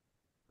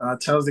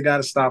 tells the guy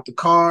to stop the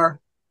car.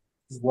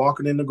 He's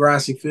walking in the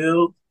grassy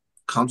field,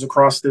 comes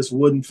across this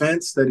wooden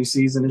fence that he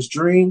sees in his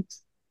dream,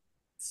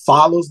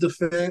 follows the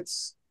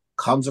fence,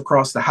 comes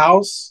across the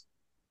house,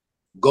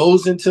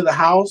 goes into the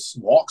house,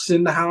 walks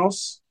in the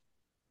house,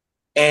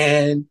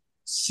 and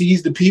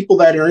sees the people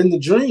that are in the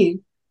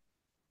dream,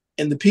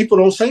 and the people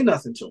don't say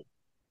nothing to him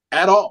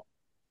at all.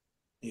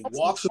 He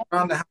walks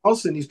around the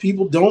house, and these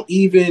people don't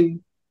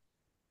even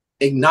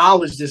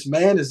acknowledge this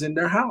man is in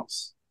their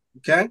house.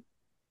 Okay?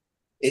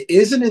 It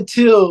isn't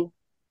until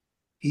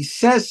he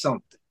says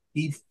something,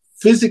 he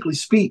physically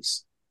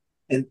speaks,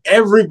 and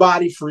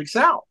everybody freaks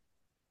out.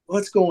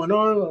 What's going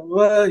on?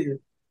 Well,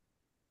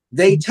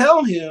 they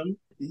tell him,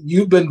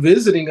 you've been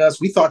visiting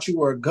us. We thought you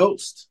were a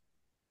ghost.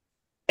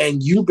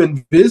 And you've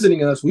been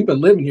visiting us. We've been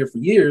living here for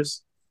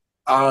years.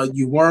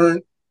 You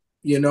weren't,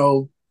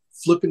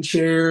 flipping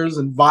chairs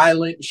and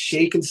violent,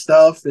 shaking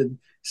stuff. And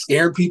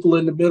scaring people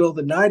in the middle of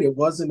the night. It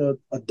wasn't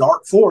a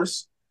dark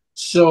force.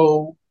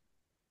 So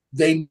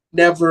they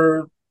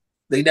never,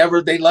 they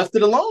left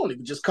it alone. It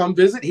would just come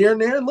visit here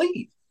and there and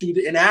leave.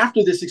 And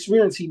after this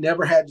experience, he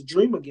never had to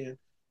dream again.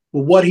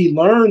 But what he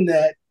learned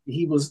that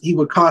he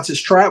would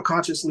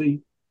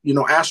consciously,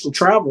 astral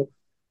travel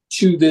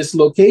to this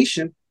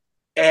location.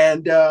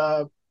 And,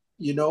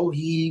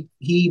 he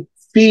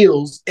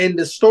feels, and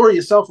the story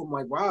itself, I'm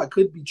like, wow, it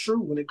could be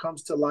true when it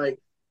comes to like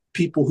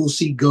people who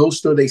see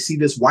ghosts or they see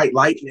this white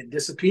light and it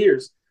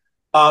disappears.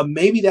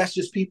 Maybe that's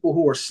just people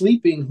who are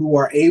sleeping who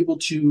are able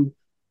to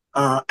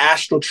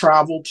astral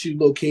travel to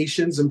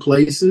locations and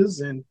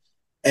places and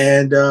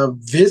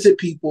visit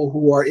people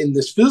who are in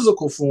this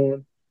physical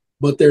form,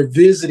 but they're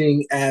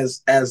visiting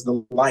as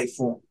the light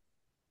form.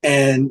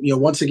 And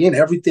once again,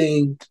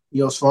 everything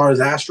as far as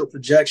astral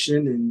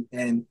projection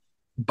and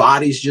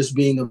bodies just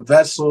being a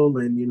vessel,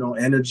 and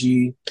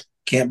energy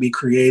can't be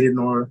created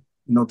nor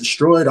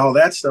destroyed. All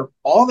that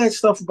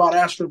stuff about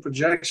astral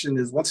projection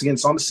is, once again,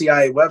 it's on the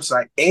CIA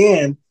website.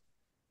 And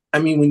I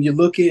mean, when you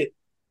look at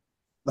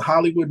the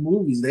Hollywood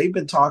movies, they've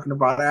been talking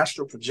about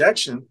astral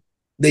projection.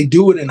 They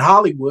do it in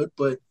Hollywood,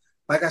 but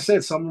like I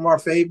said, some of our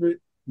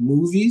favorite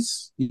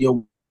movies,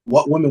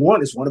 What Women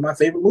Want is one of my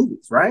favorite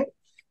movies, right?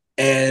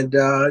 And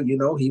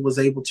he was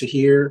able to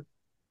hear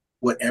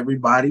what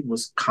everybody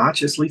was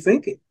consciously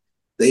thinking.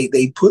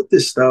 They put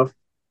this stuff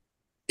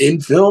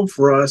in film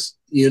for us,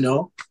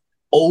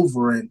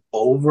 over and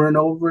over and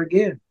over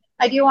again.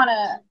 I do want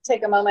to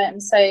take a moment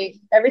and say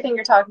everything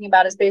you're talking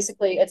about is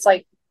basically, it's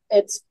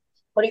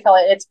what do you call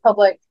it? It's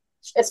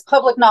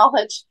public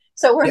knowledge.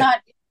 So we're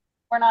not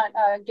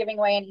giving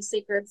away any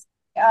secrets.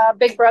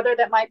 Big brother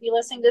that might be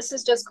listening, this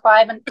is just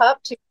Clive and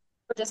Pup. We're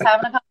just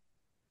having a.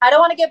 I don't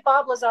want to get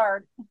Bob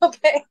Lazard.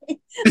 Okay.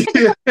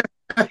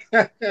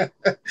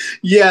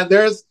 Yeah,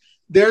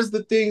 there's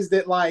the things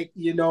that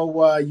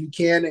you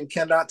can and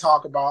cannot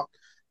talk about,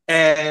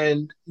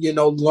 and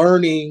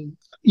learning.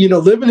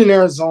 Living in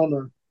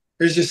Arizona,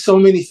 there's just so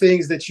many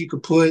things that you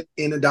could put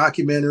in a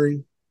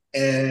documentary,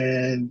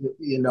 and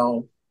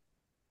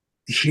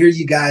here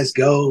you guys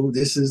go.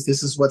 This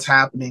is what's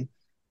happening,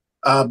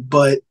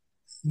 but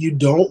you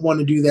don't want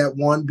to do that,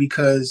 one,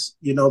 because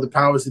the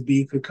powers that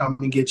be could come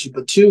and get you,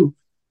 but two,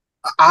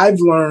 I've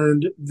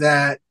learned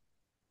that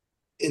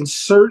in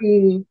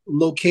certain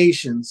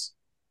locations,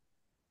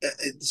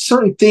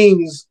 certain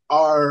things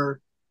are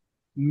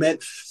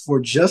meant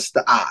for just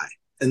the eye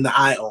and the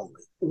eye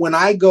only. When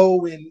I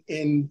go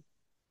and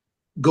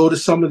go to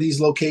some of these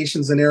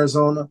locations in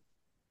Arizona,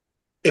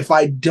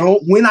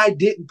 when I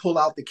didn't pull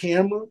out the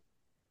camera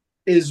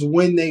is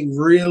when they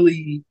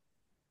really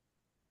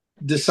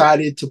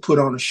decided to put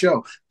on a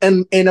show.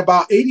 And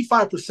about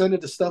 85%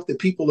 of the stuff that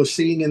people are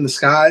seeing in the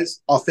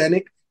skies,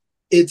 authentic,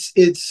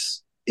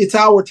 it's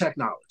our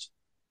technology.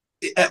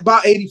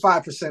 About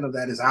 85% of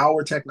that is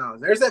our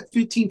technology. There's that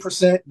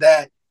 15%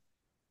 that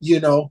you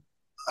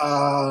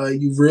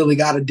really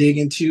got to dig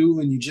into,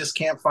 and you just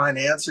can't find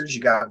answers.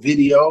 You got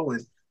video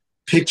and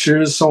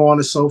pictures, so on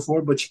and so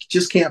forth, but you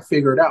just can't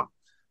figure it out.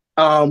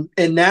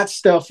 And that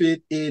stuff,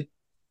 it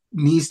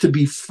needs to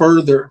be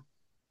further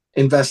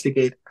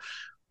investigated.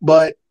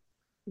 But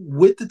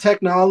with the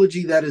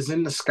technology that is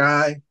in the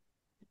sky,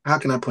 how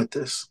can I put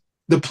this?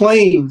 The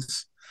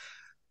planes,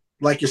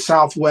 like your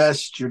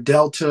Southwest, your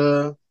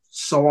Delta,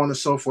 so on and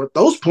so forth,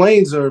 those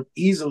planes are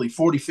easily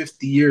 40,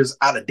 50 years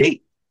out of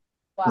date.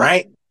 Wow.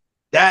 Right?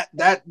 That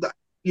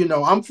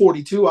I'm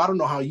 42. I don't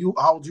know how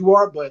old you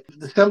are, but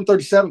the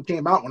 737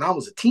 came out when I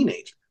was a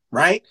teenager,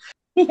 right?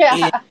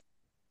 Yeah. And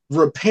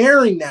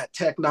repairing that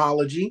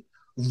technology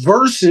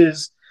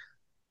versus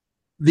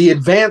the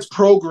advanced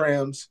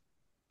programs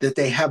that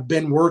they have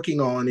been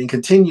working on and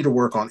continue to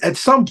work on. At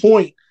some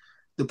point,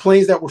 the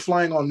planes that we're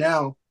flying on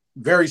now,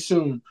 very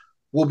soon,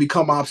 will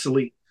become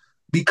obsolete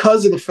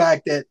because of the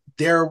fact that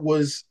there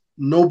was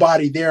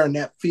nobody there in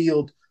that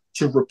field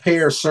to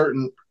repair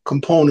certain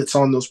components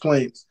on those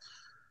planes.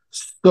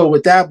 So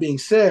with that being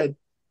said,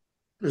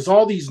 there's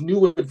all these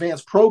new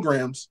advanced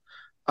programs,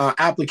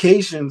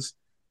 applications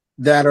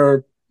that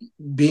are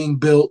being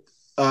built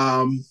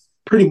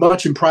pretty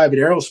much in private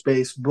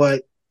aerospace,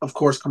 but of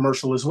course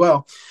commercial as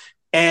well.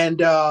 And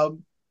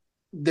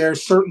there are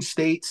certain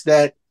states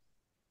that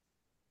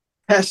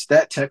test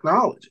that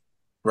technology,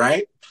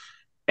 right?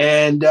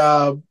 And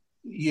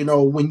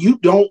when you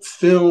don't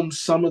film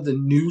some of the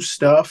new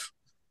stuff,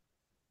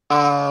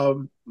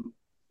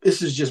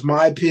 this is just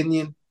my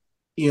opinion.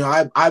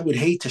 I would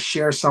hate to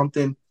share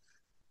something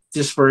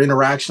just for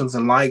interactions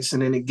and likes,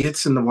 and then it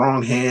gets in the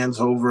wrong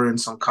hands over in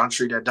some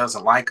country that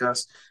doesn't like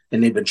us,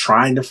 and they've been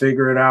trying to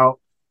figure it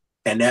out,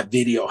 and that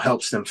video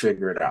helps them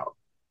figure it out.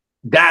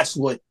 That's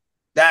what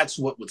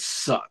would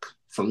suck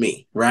for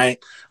me,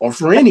 right? Or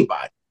for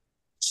anybody.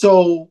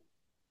 So,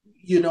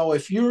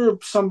 if you're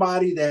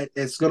somebody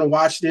that's going to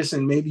watch this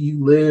and maybe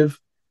you live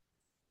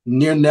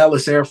near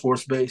Nellis Air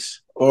Force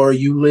Base, or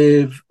you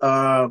live,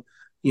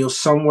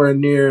 somewhere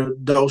near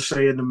Dulce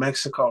in New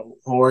Mexico,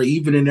 or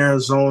even in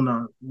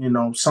Arizona,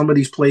 some of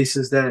these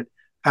places that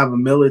have a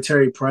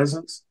military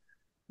presence,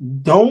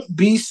 don't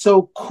be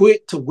so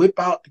quick to whip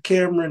out the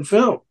camera and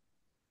film,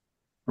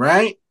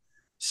 right?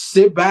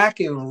 Sit back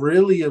and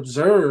really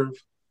observe,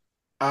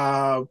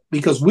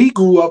 because we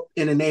grew up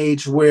in an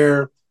age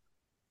where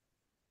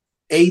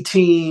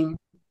A-Team,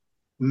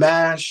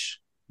 MASH,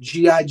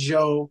 G.I.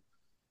 Joe,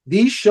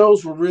 these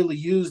shows were really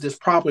used as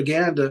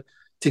propaganda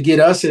to get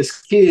us as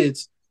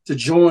kids to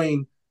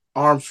join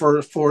armed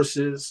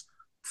forces,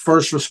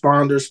 first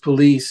responders,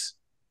 police,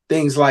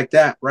 things like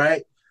that,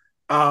 right?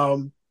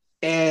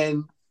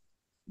 And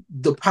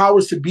the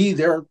powers to be,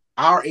 they're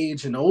our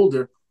age and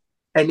older,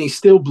 and they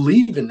still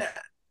believe in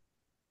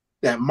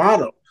that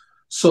motto.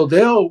 So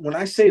when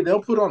I say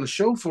they'll put on a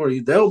show for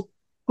you, they'll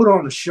put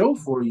on a show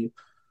for you.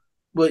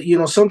 But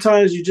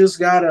sometimes you just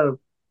gotta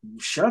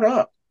shut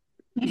up.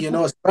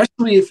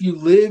 Especially if you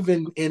live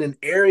in an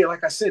area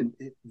like I said,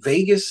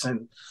 Vegas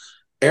and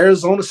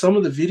Arizona. Some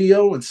of the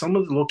video and some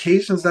of the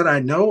locations that I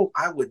know,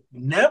 I would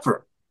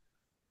never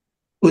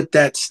put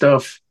that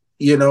stuff.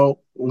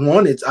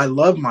 One, it's I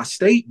love my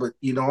state, but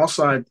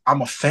also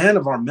I'm a fan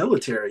of our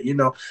military.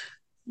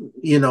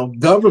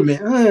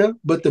 Government,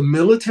 but the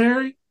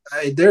military,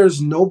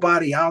 there's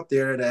nobody out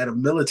there that, at a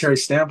military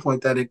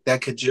standpoint, that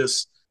could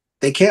just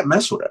they can't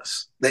mess with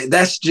us.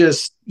 That's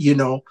just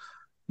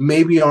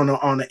maybe on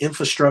an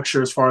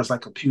infrastructure as far as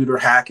like computer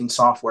hacking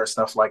software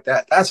stuff like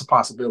that. That's a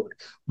possibility.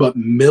 But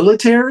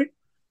military,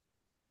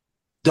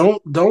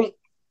 don't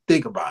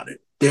think about it.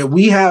 That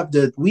we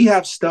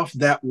have stuff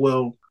that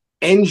will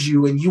end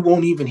you and you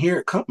won't even hear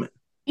it coming.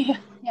 Yeah,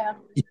 yeah.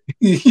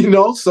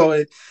 So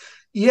a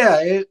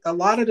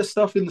lot of the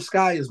stuff in the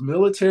sky is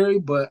military,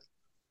 but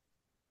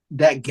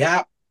that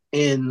gap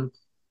in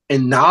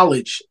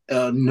knowledge,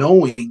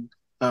 knowing,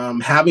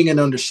 having an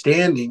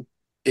understanding,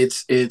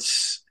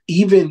 it's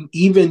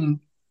even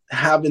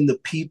having the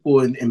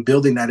people and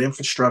building that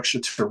infrastructure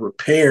to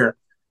repair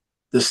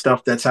the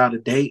stuff that's out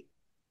of date.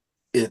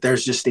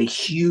 There's just a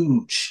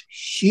huge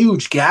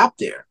gap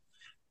there.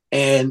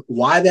 And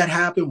why that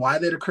happened, why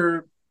that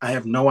occurred, I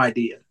have no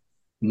idea.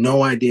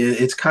 No idea.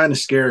 It's kind of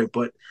scary,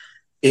 but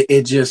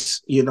it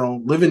just,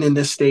 living in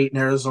this state in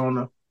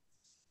Arizona,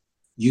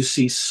 you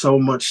see so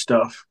much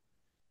stuff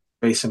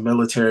base and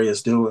military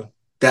is doing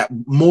that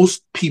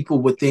most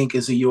people would think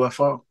is a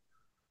UFO.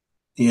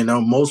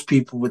 Most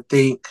people would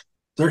think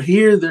they're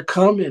here, they're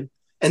coming.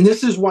 And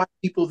this is why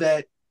people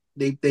that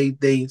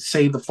they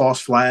say the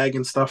false flag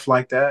and stuff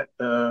like that,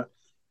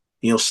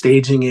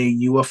 staging a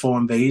UFO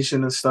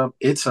invasion and stuff,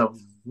 it's a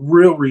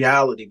real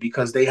reality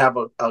because they have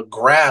a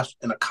grasp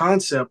and a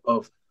concept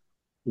of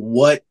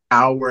what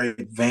our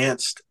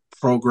advanced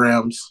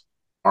programs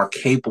are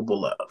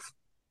capable of.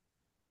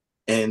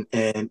 And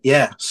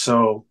yeah,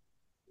 so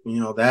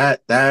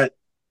that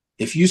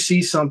if you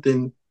see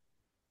something,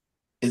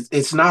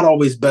 it's not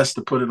always best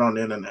to put it on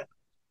the internet.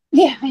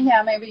 Yeah,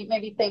 yeah.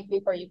 Maybe think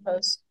before you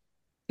post.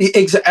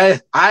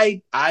 Exactly.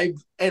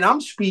 And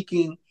I'm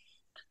speaking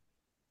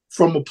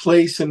from a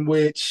place in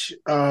which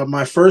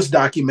my first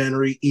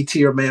documentary,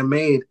 E.T. or Man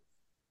Made,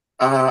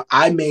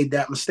 I made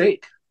that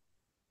mistake.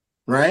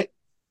 Right.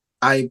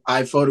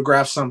 I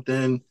photographed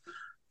something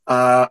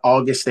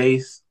August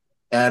 8th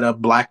at a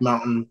Black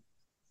Mountain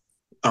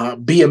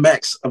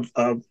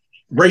BMX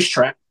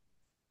racetrack.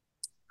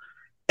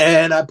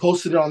 And I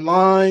posted it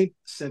online,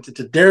 sent it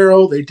to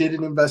Daryl. They did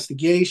an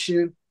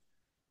investigation.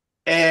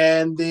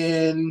 And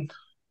then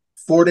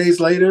 4 days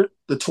later,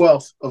 the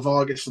 12th of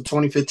August of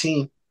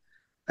 2015,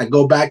 I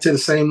go back to the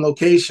same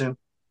location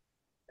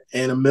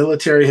and a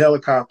military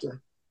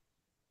helicopter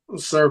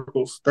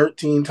circles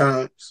 13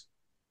 times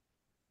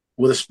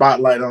with a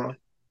spotlight on.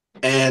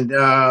 And,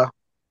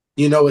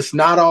 it's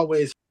not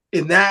always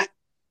in that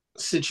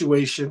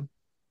situation.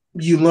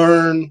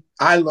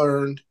 I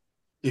learned,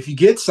 if you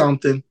get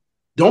something,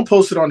 don't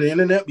post it on the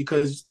internet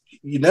because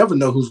you never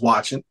know who's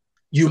watching.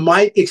 You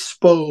might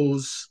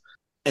expose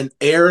an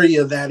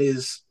area that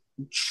is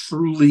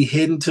truly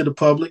hidden to the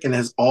public and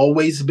has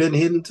always been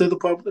hidden to the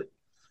public.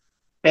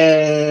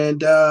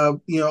 And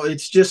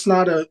it's just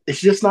not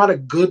a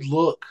good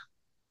look.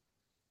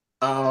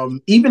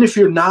 Even if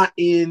you're not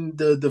in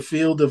the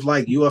field of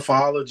like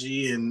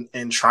ufology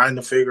and trying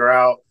to figure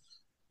out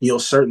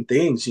certain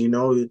things,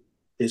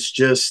 it's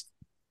just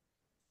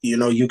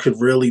you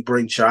could really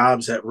bring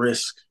jobs at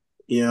risk.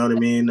 You know what I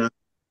mean?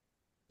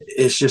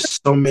 It's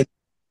just so many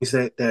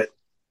things that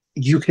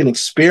you can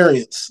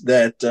experience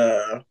that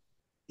and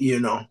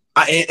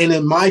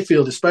in my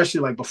field,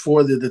 especially like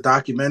before the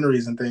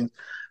documentaries and things,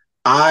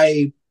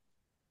 I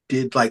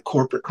did like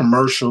corporate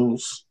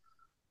commercials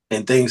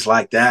and things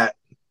like that.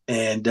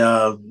 And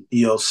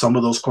some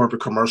of those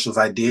corporate commercials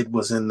I did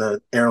was in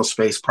the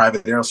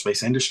private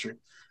aerospace industry.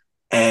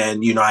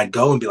 And I'd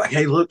go and be like,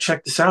 hey, look,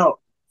 check this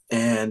out.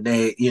 And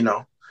they,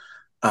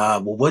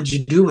 well, what'd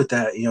you do with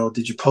that?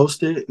 Did you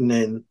post it? And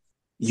then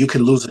you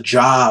can lose a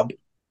job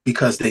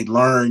because they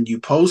learn you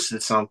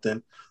posted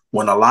something,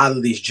 when a lot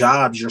of these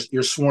jobs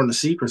you're sworn to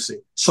secrecy.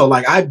 So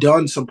like I've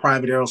done some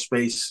private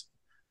aerospace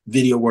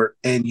video work,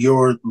 and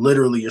you're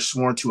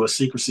sworn to a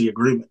secrecy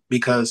agreement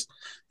because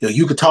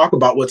you could talk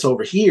about what's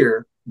over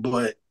here,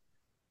 but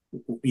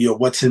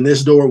what's in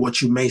this door,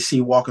 what you may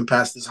see walking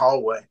past this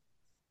hallway.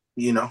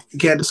 You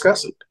can't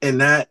discuss it,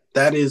 and that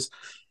is,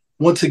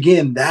 once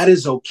again, that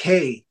is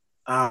okay,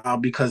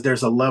 because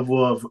there's a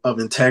level of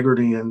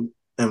integrity and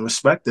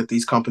respect that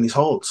these companies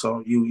hold.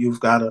 So you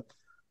got to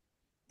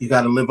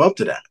live up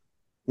to that,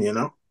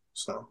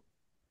 So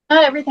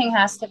Not everything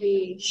has to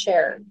be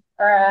shared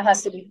or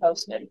has to be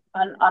posted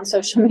on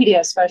social media,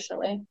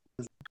 especially.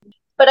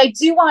 But I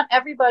do want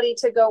everybody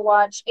to go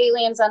watch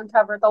Aliens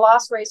Uncovered, The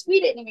Lost Race. We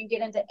didn't even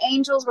get into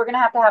angels. We're going to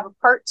have a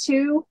part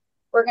 2.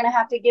 We're going to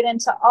have to get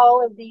into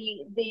all of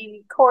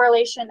the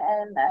correlation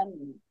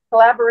and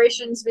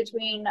collaborations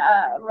between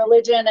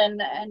religion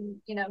and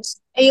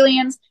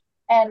aliens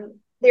and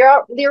the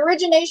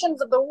originations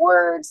of the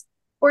words.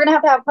 We're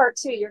going to have part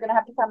 2. You're going to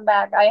have to come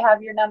back. I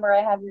have your number.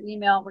 I have your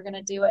email. We're going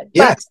to do it.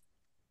 Yeah. But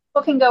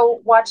people can go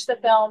watch the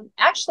film.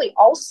 Actually,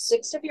 all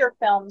 6 of your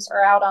films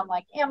are out on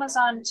like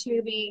Amazon,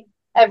 Tubi,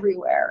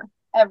 everywhere.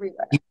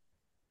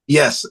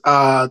 Yes,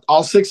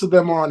 all 6 of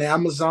them are on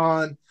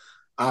Amazon.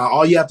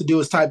 All you have to do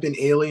is type in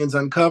Aliens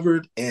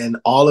Uncovered, and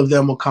all of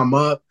them will come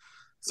up.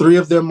 3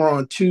 of them are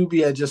on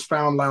Tubi. I just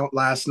found out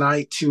last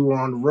night. 2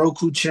 on the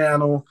Roku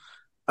channel.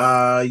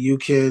 You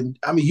can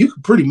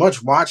pretty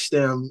much watch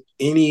them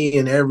any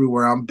and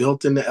everywhere. I'm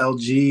built into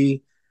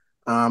LG.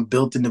 I'm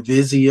built into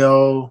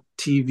Vizio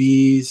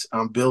TVs.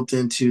 I'm built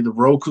into the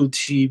Roku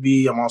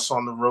TV. I'm also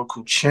on the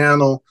Roku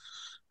channel.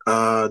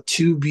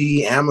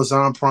 Tubi,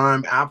 Amazon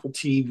Prime, Apple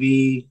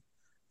TV.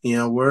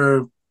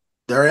 They're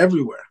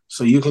everywhere.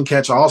 So you can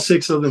catch all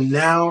 6 of them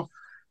now.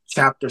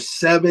 Chapter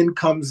 7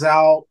 comes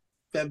out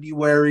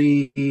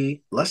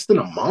February, less than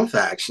a month,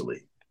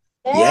 actually.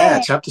 Dang. Yeah,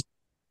 chapter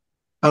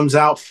comes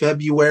out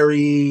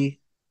February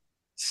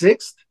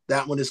 6th.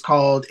 That one is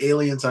called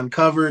Aliens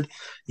Uncovered,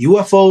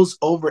 UFOs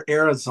over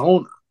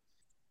Arizona.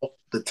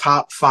 The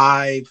top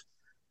 5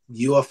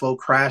 UFO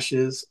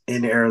crashes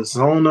in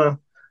Arizona.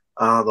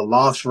 The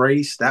Lost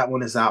Race, that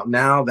one is out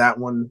now. That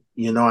one,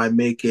 I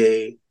make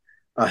a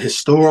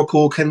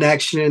historical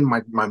connection.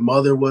 My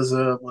mother was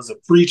a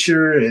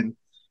preacher,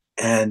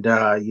 and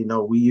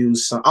we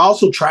use some. I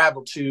also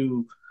traveled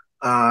to.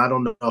 I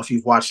don't know if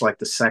you've watched like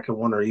the second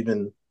one or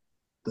even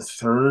the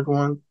third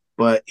one,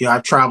 but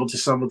I've traveled to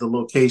some of the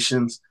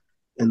locations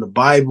in the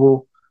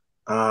Bible.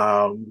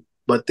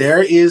 But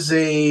there's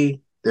a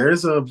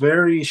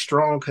very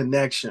strong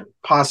connection,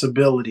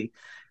 possibility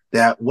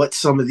that what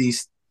some of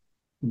these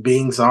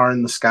beings are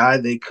in the sky,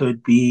 they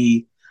could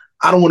be,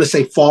 I don't want to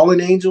say fallen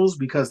angels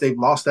because they've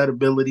lost that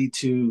ability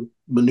to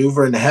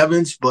maneuver in the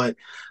heavens, but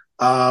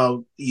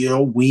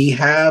we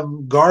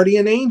have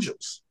guardian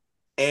angels,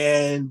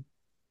 and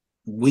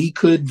we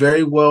could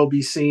very well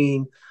be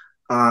seeing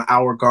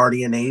our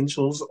guardian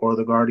angels or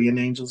the guardian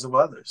angels of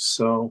others.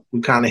 So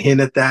we kind of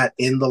hint at that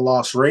in The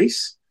Lost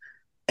Race,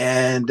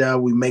 and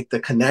we make the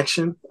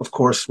connection, of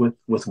course,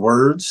 with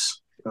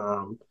words.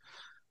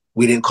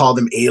 We didn't call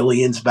them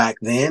aliens back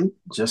then,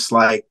 just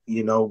like,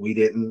 we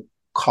didn't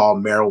call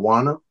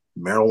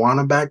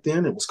marijuana back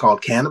then. It was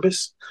called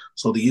cannabis.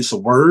 So the use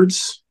of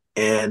words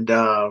and,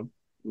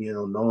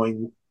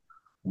 knowing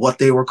what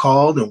they were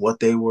called and what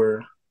they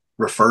were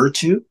referred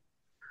to.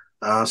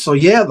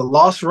 The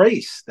Lost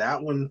Race,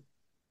 that one,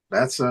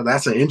 that's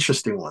an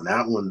interesting one.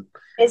 That one,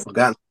 I've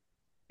gotten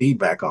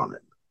feedback on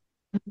it.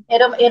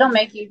 It'll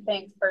make you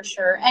think for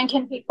sure. And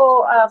can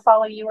people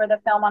follow you or the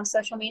film on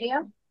social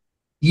media?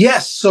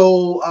 Yes.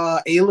 So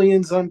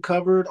Aliens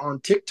Uncovered on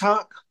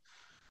TikTok.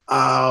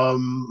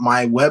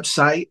 My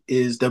website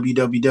is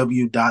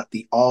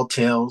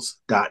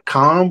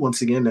www.thealltales.com.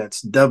 Once again,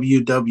 that's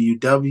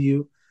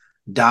www.tales.com.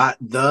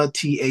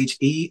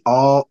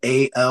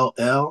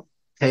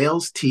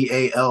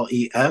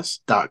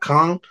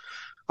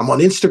 I'm on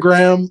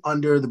Instagram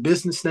under the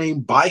business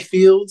name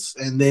Byfields.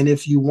 And then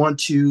if you want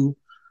to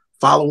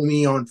follow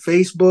me on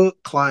Facebook,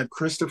 Clive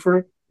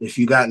Christopher. If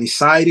you got any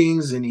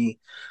sightings, any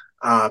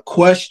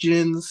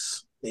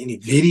questions, any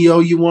video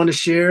you want to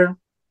share,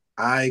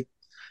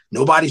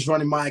 nobody's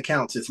running my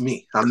accounts. It's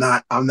me. I'm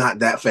not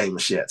that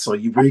famous yet. So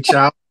you reach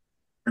out,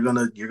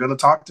 you're gonna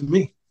talk to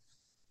me.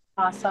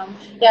 Awesome.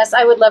 Yes,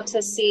 I would love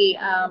to see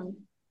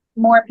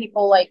more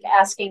people like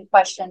asking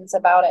questions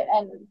about it.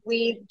 And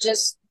we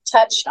just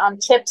touched on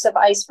tips of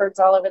icebergs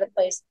all over the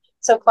place.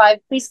 So Clive,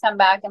 please come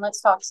back and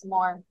let's talk some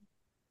more.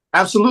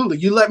 Absolutely.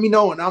 You let me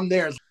know and I'm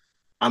there.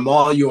 I'm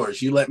all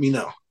yours. You let me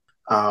know.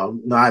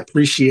 No, I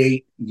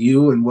appreciate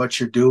you and what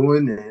you're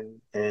doing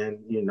and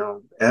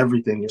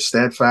everything. You're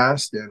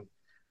steadfast and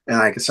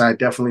like I said, I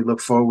definitely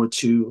look forward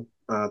to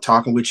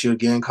talking with you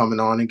again, coming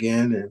on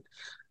again, and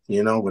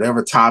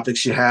whatever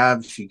topics you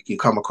have, if you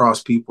come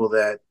across people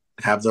that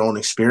have their own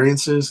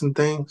experiences and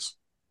things.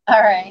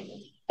 All right.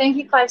 Thank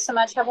you, Clive, so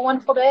much. Have a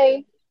wonderful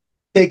day.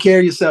 Take care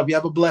of yourself. You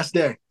have a blessed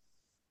day.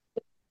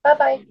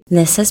 Bye-bye.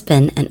 This has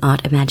been an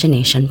Odd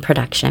Imagination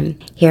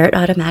production. Here at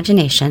Odd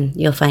Imagination,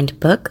 you'll find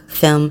book,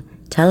 film,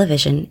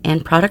 television,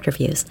 and product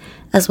reviews,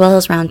 as well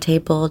as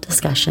roundtable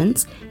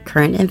discussions,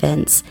 current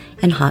events,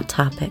 and hot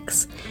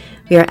topics.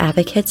 We are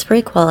advocates for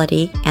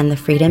equality and the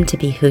freedom to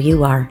be who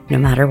you are, no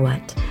matter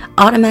what.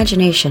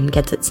 Imagination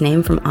gets its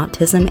name from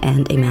autism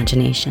and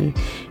imagination,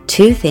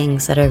 two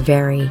things that are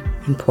very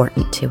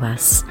important to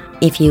us.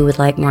 If you would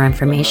like more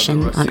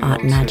information on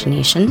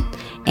Imagination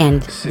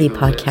and the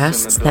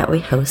podcasts that we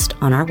host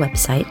on our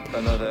website,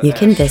 you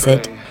can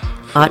visit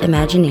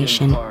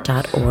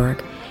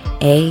autimagination.org,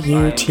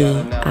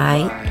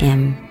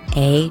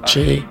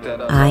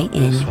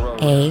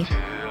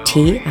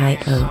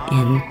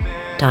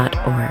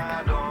 AUTIMAGINATION.org.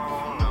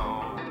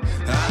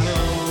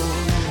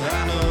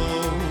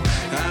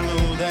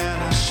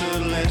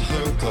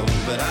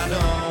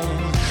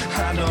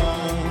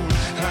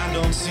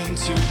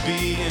 To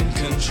be in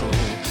control.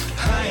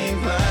 I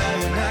ain't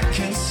lying, I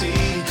can see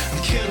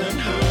I'm killing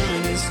her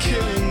and it's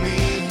killing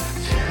me.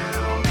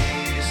 Tell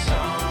me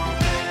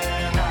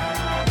something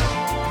I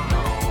don't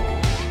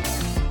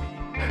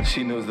know.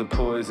 She knows the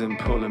poison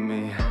pulling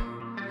me.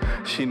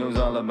 She knows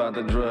all about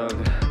the drug.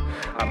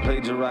 I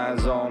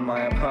plagiarize all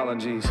my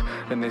apologies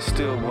and they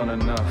still want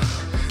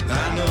enough.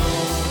 I know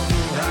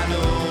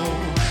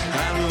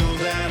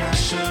that I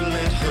should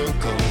let her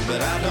go,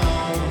 but I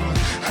don't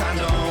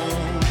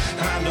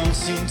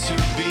seem to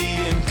be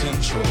in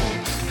control.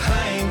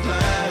 I ain't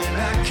blind,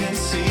 I can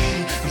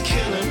see I'm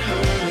killing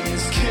her and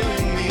it's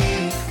killing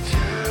me.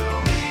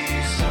 Tell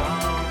me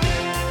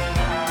something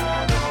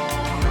I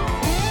don't know.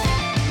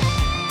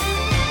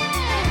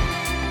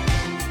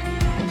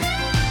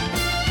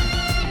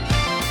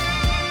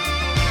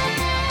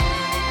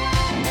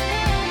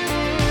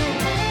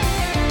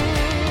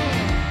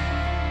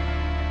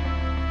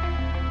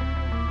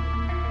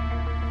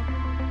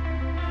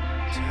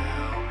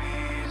 Tell me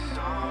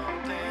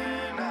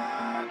something I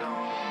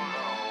don't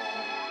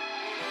know.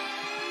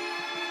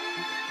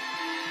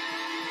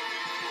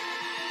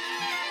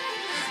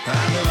 I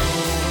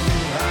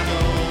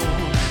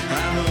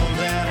know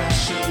that I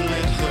should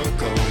let her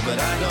go, but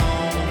I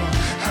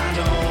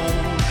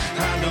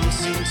don't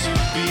seem to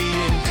be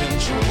in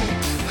control.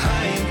 I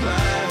ain't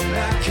blind, I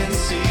can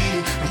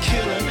see I'm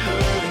killing her.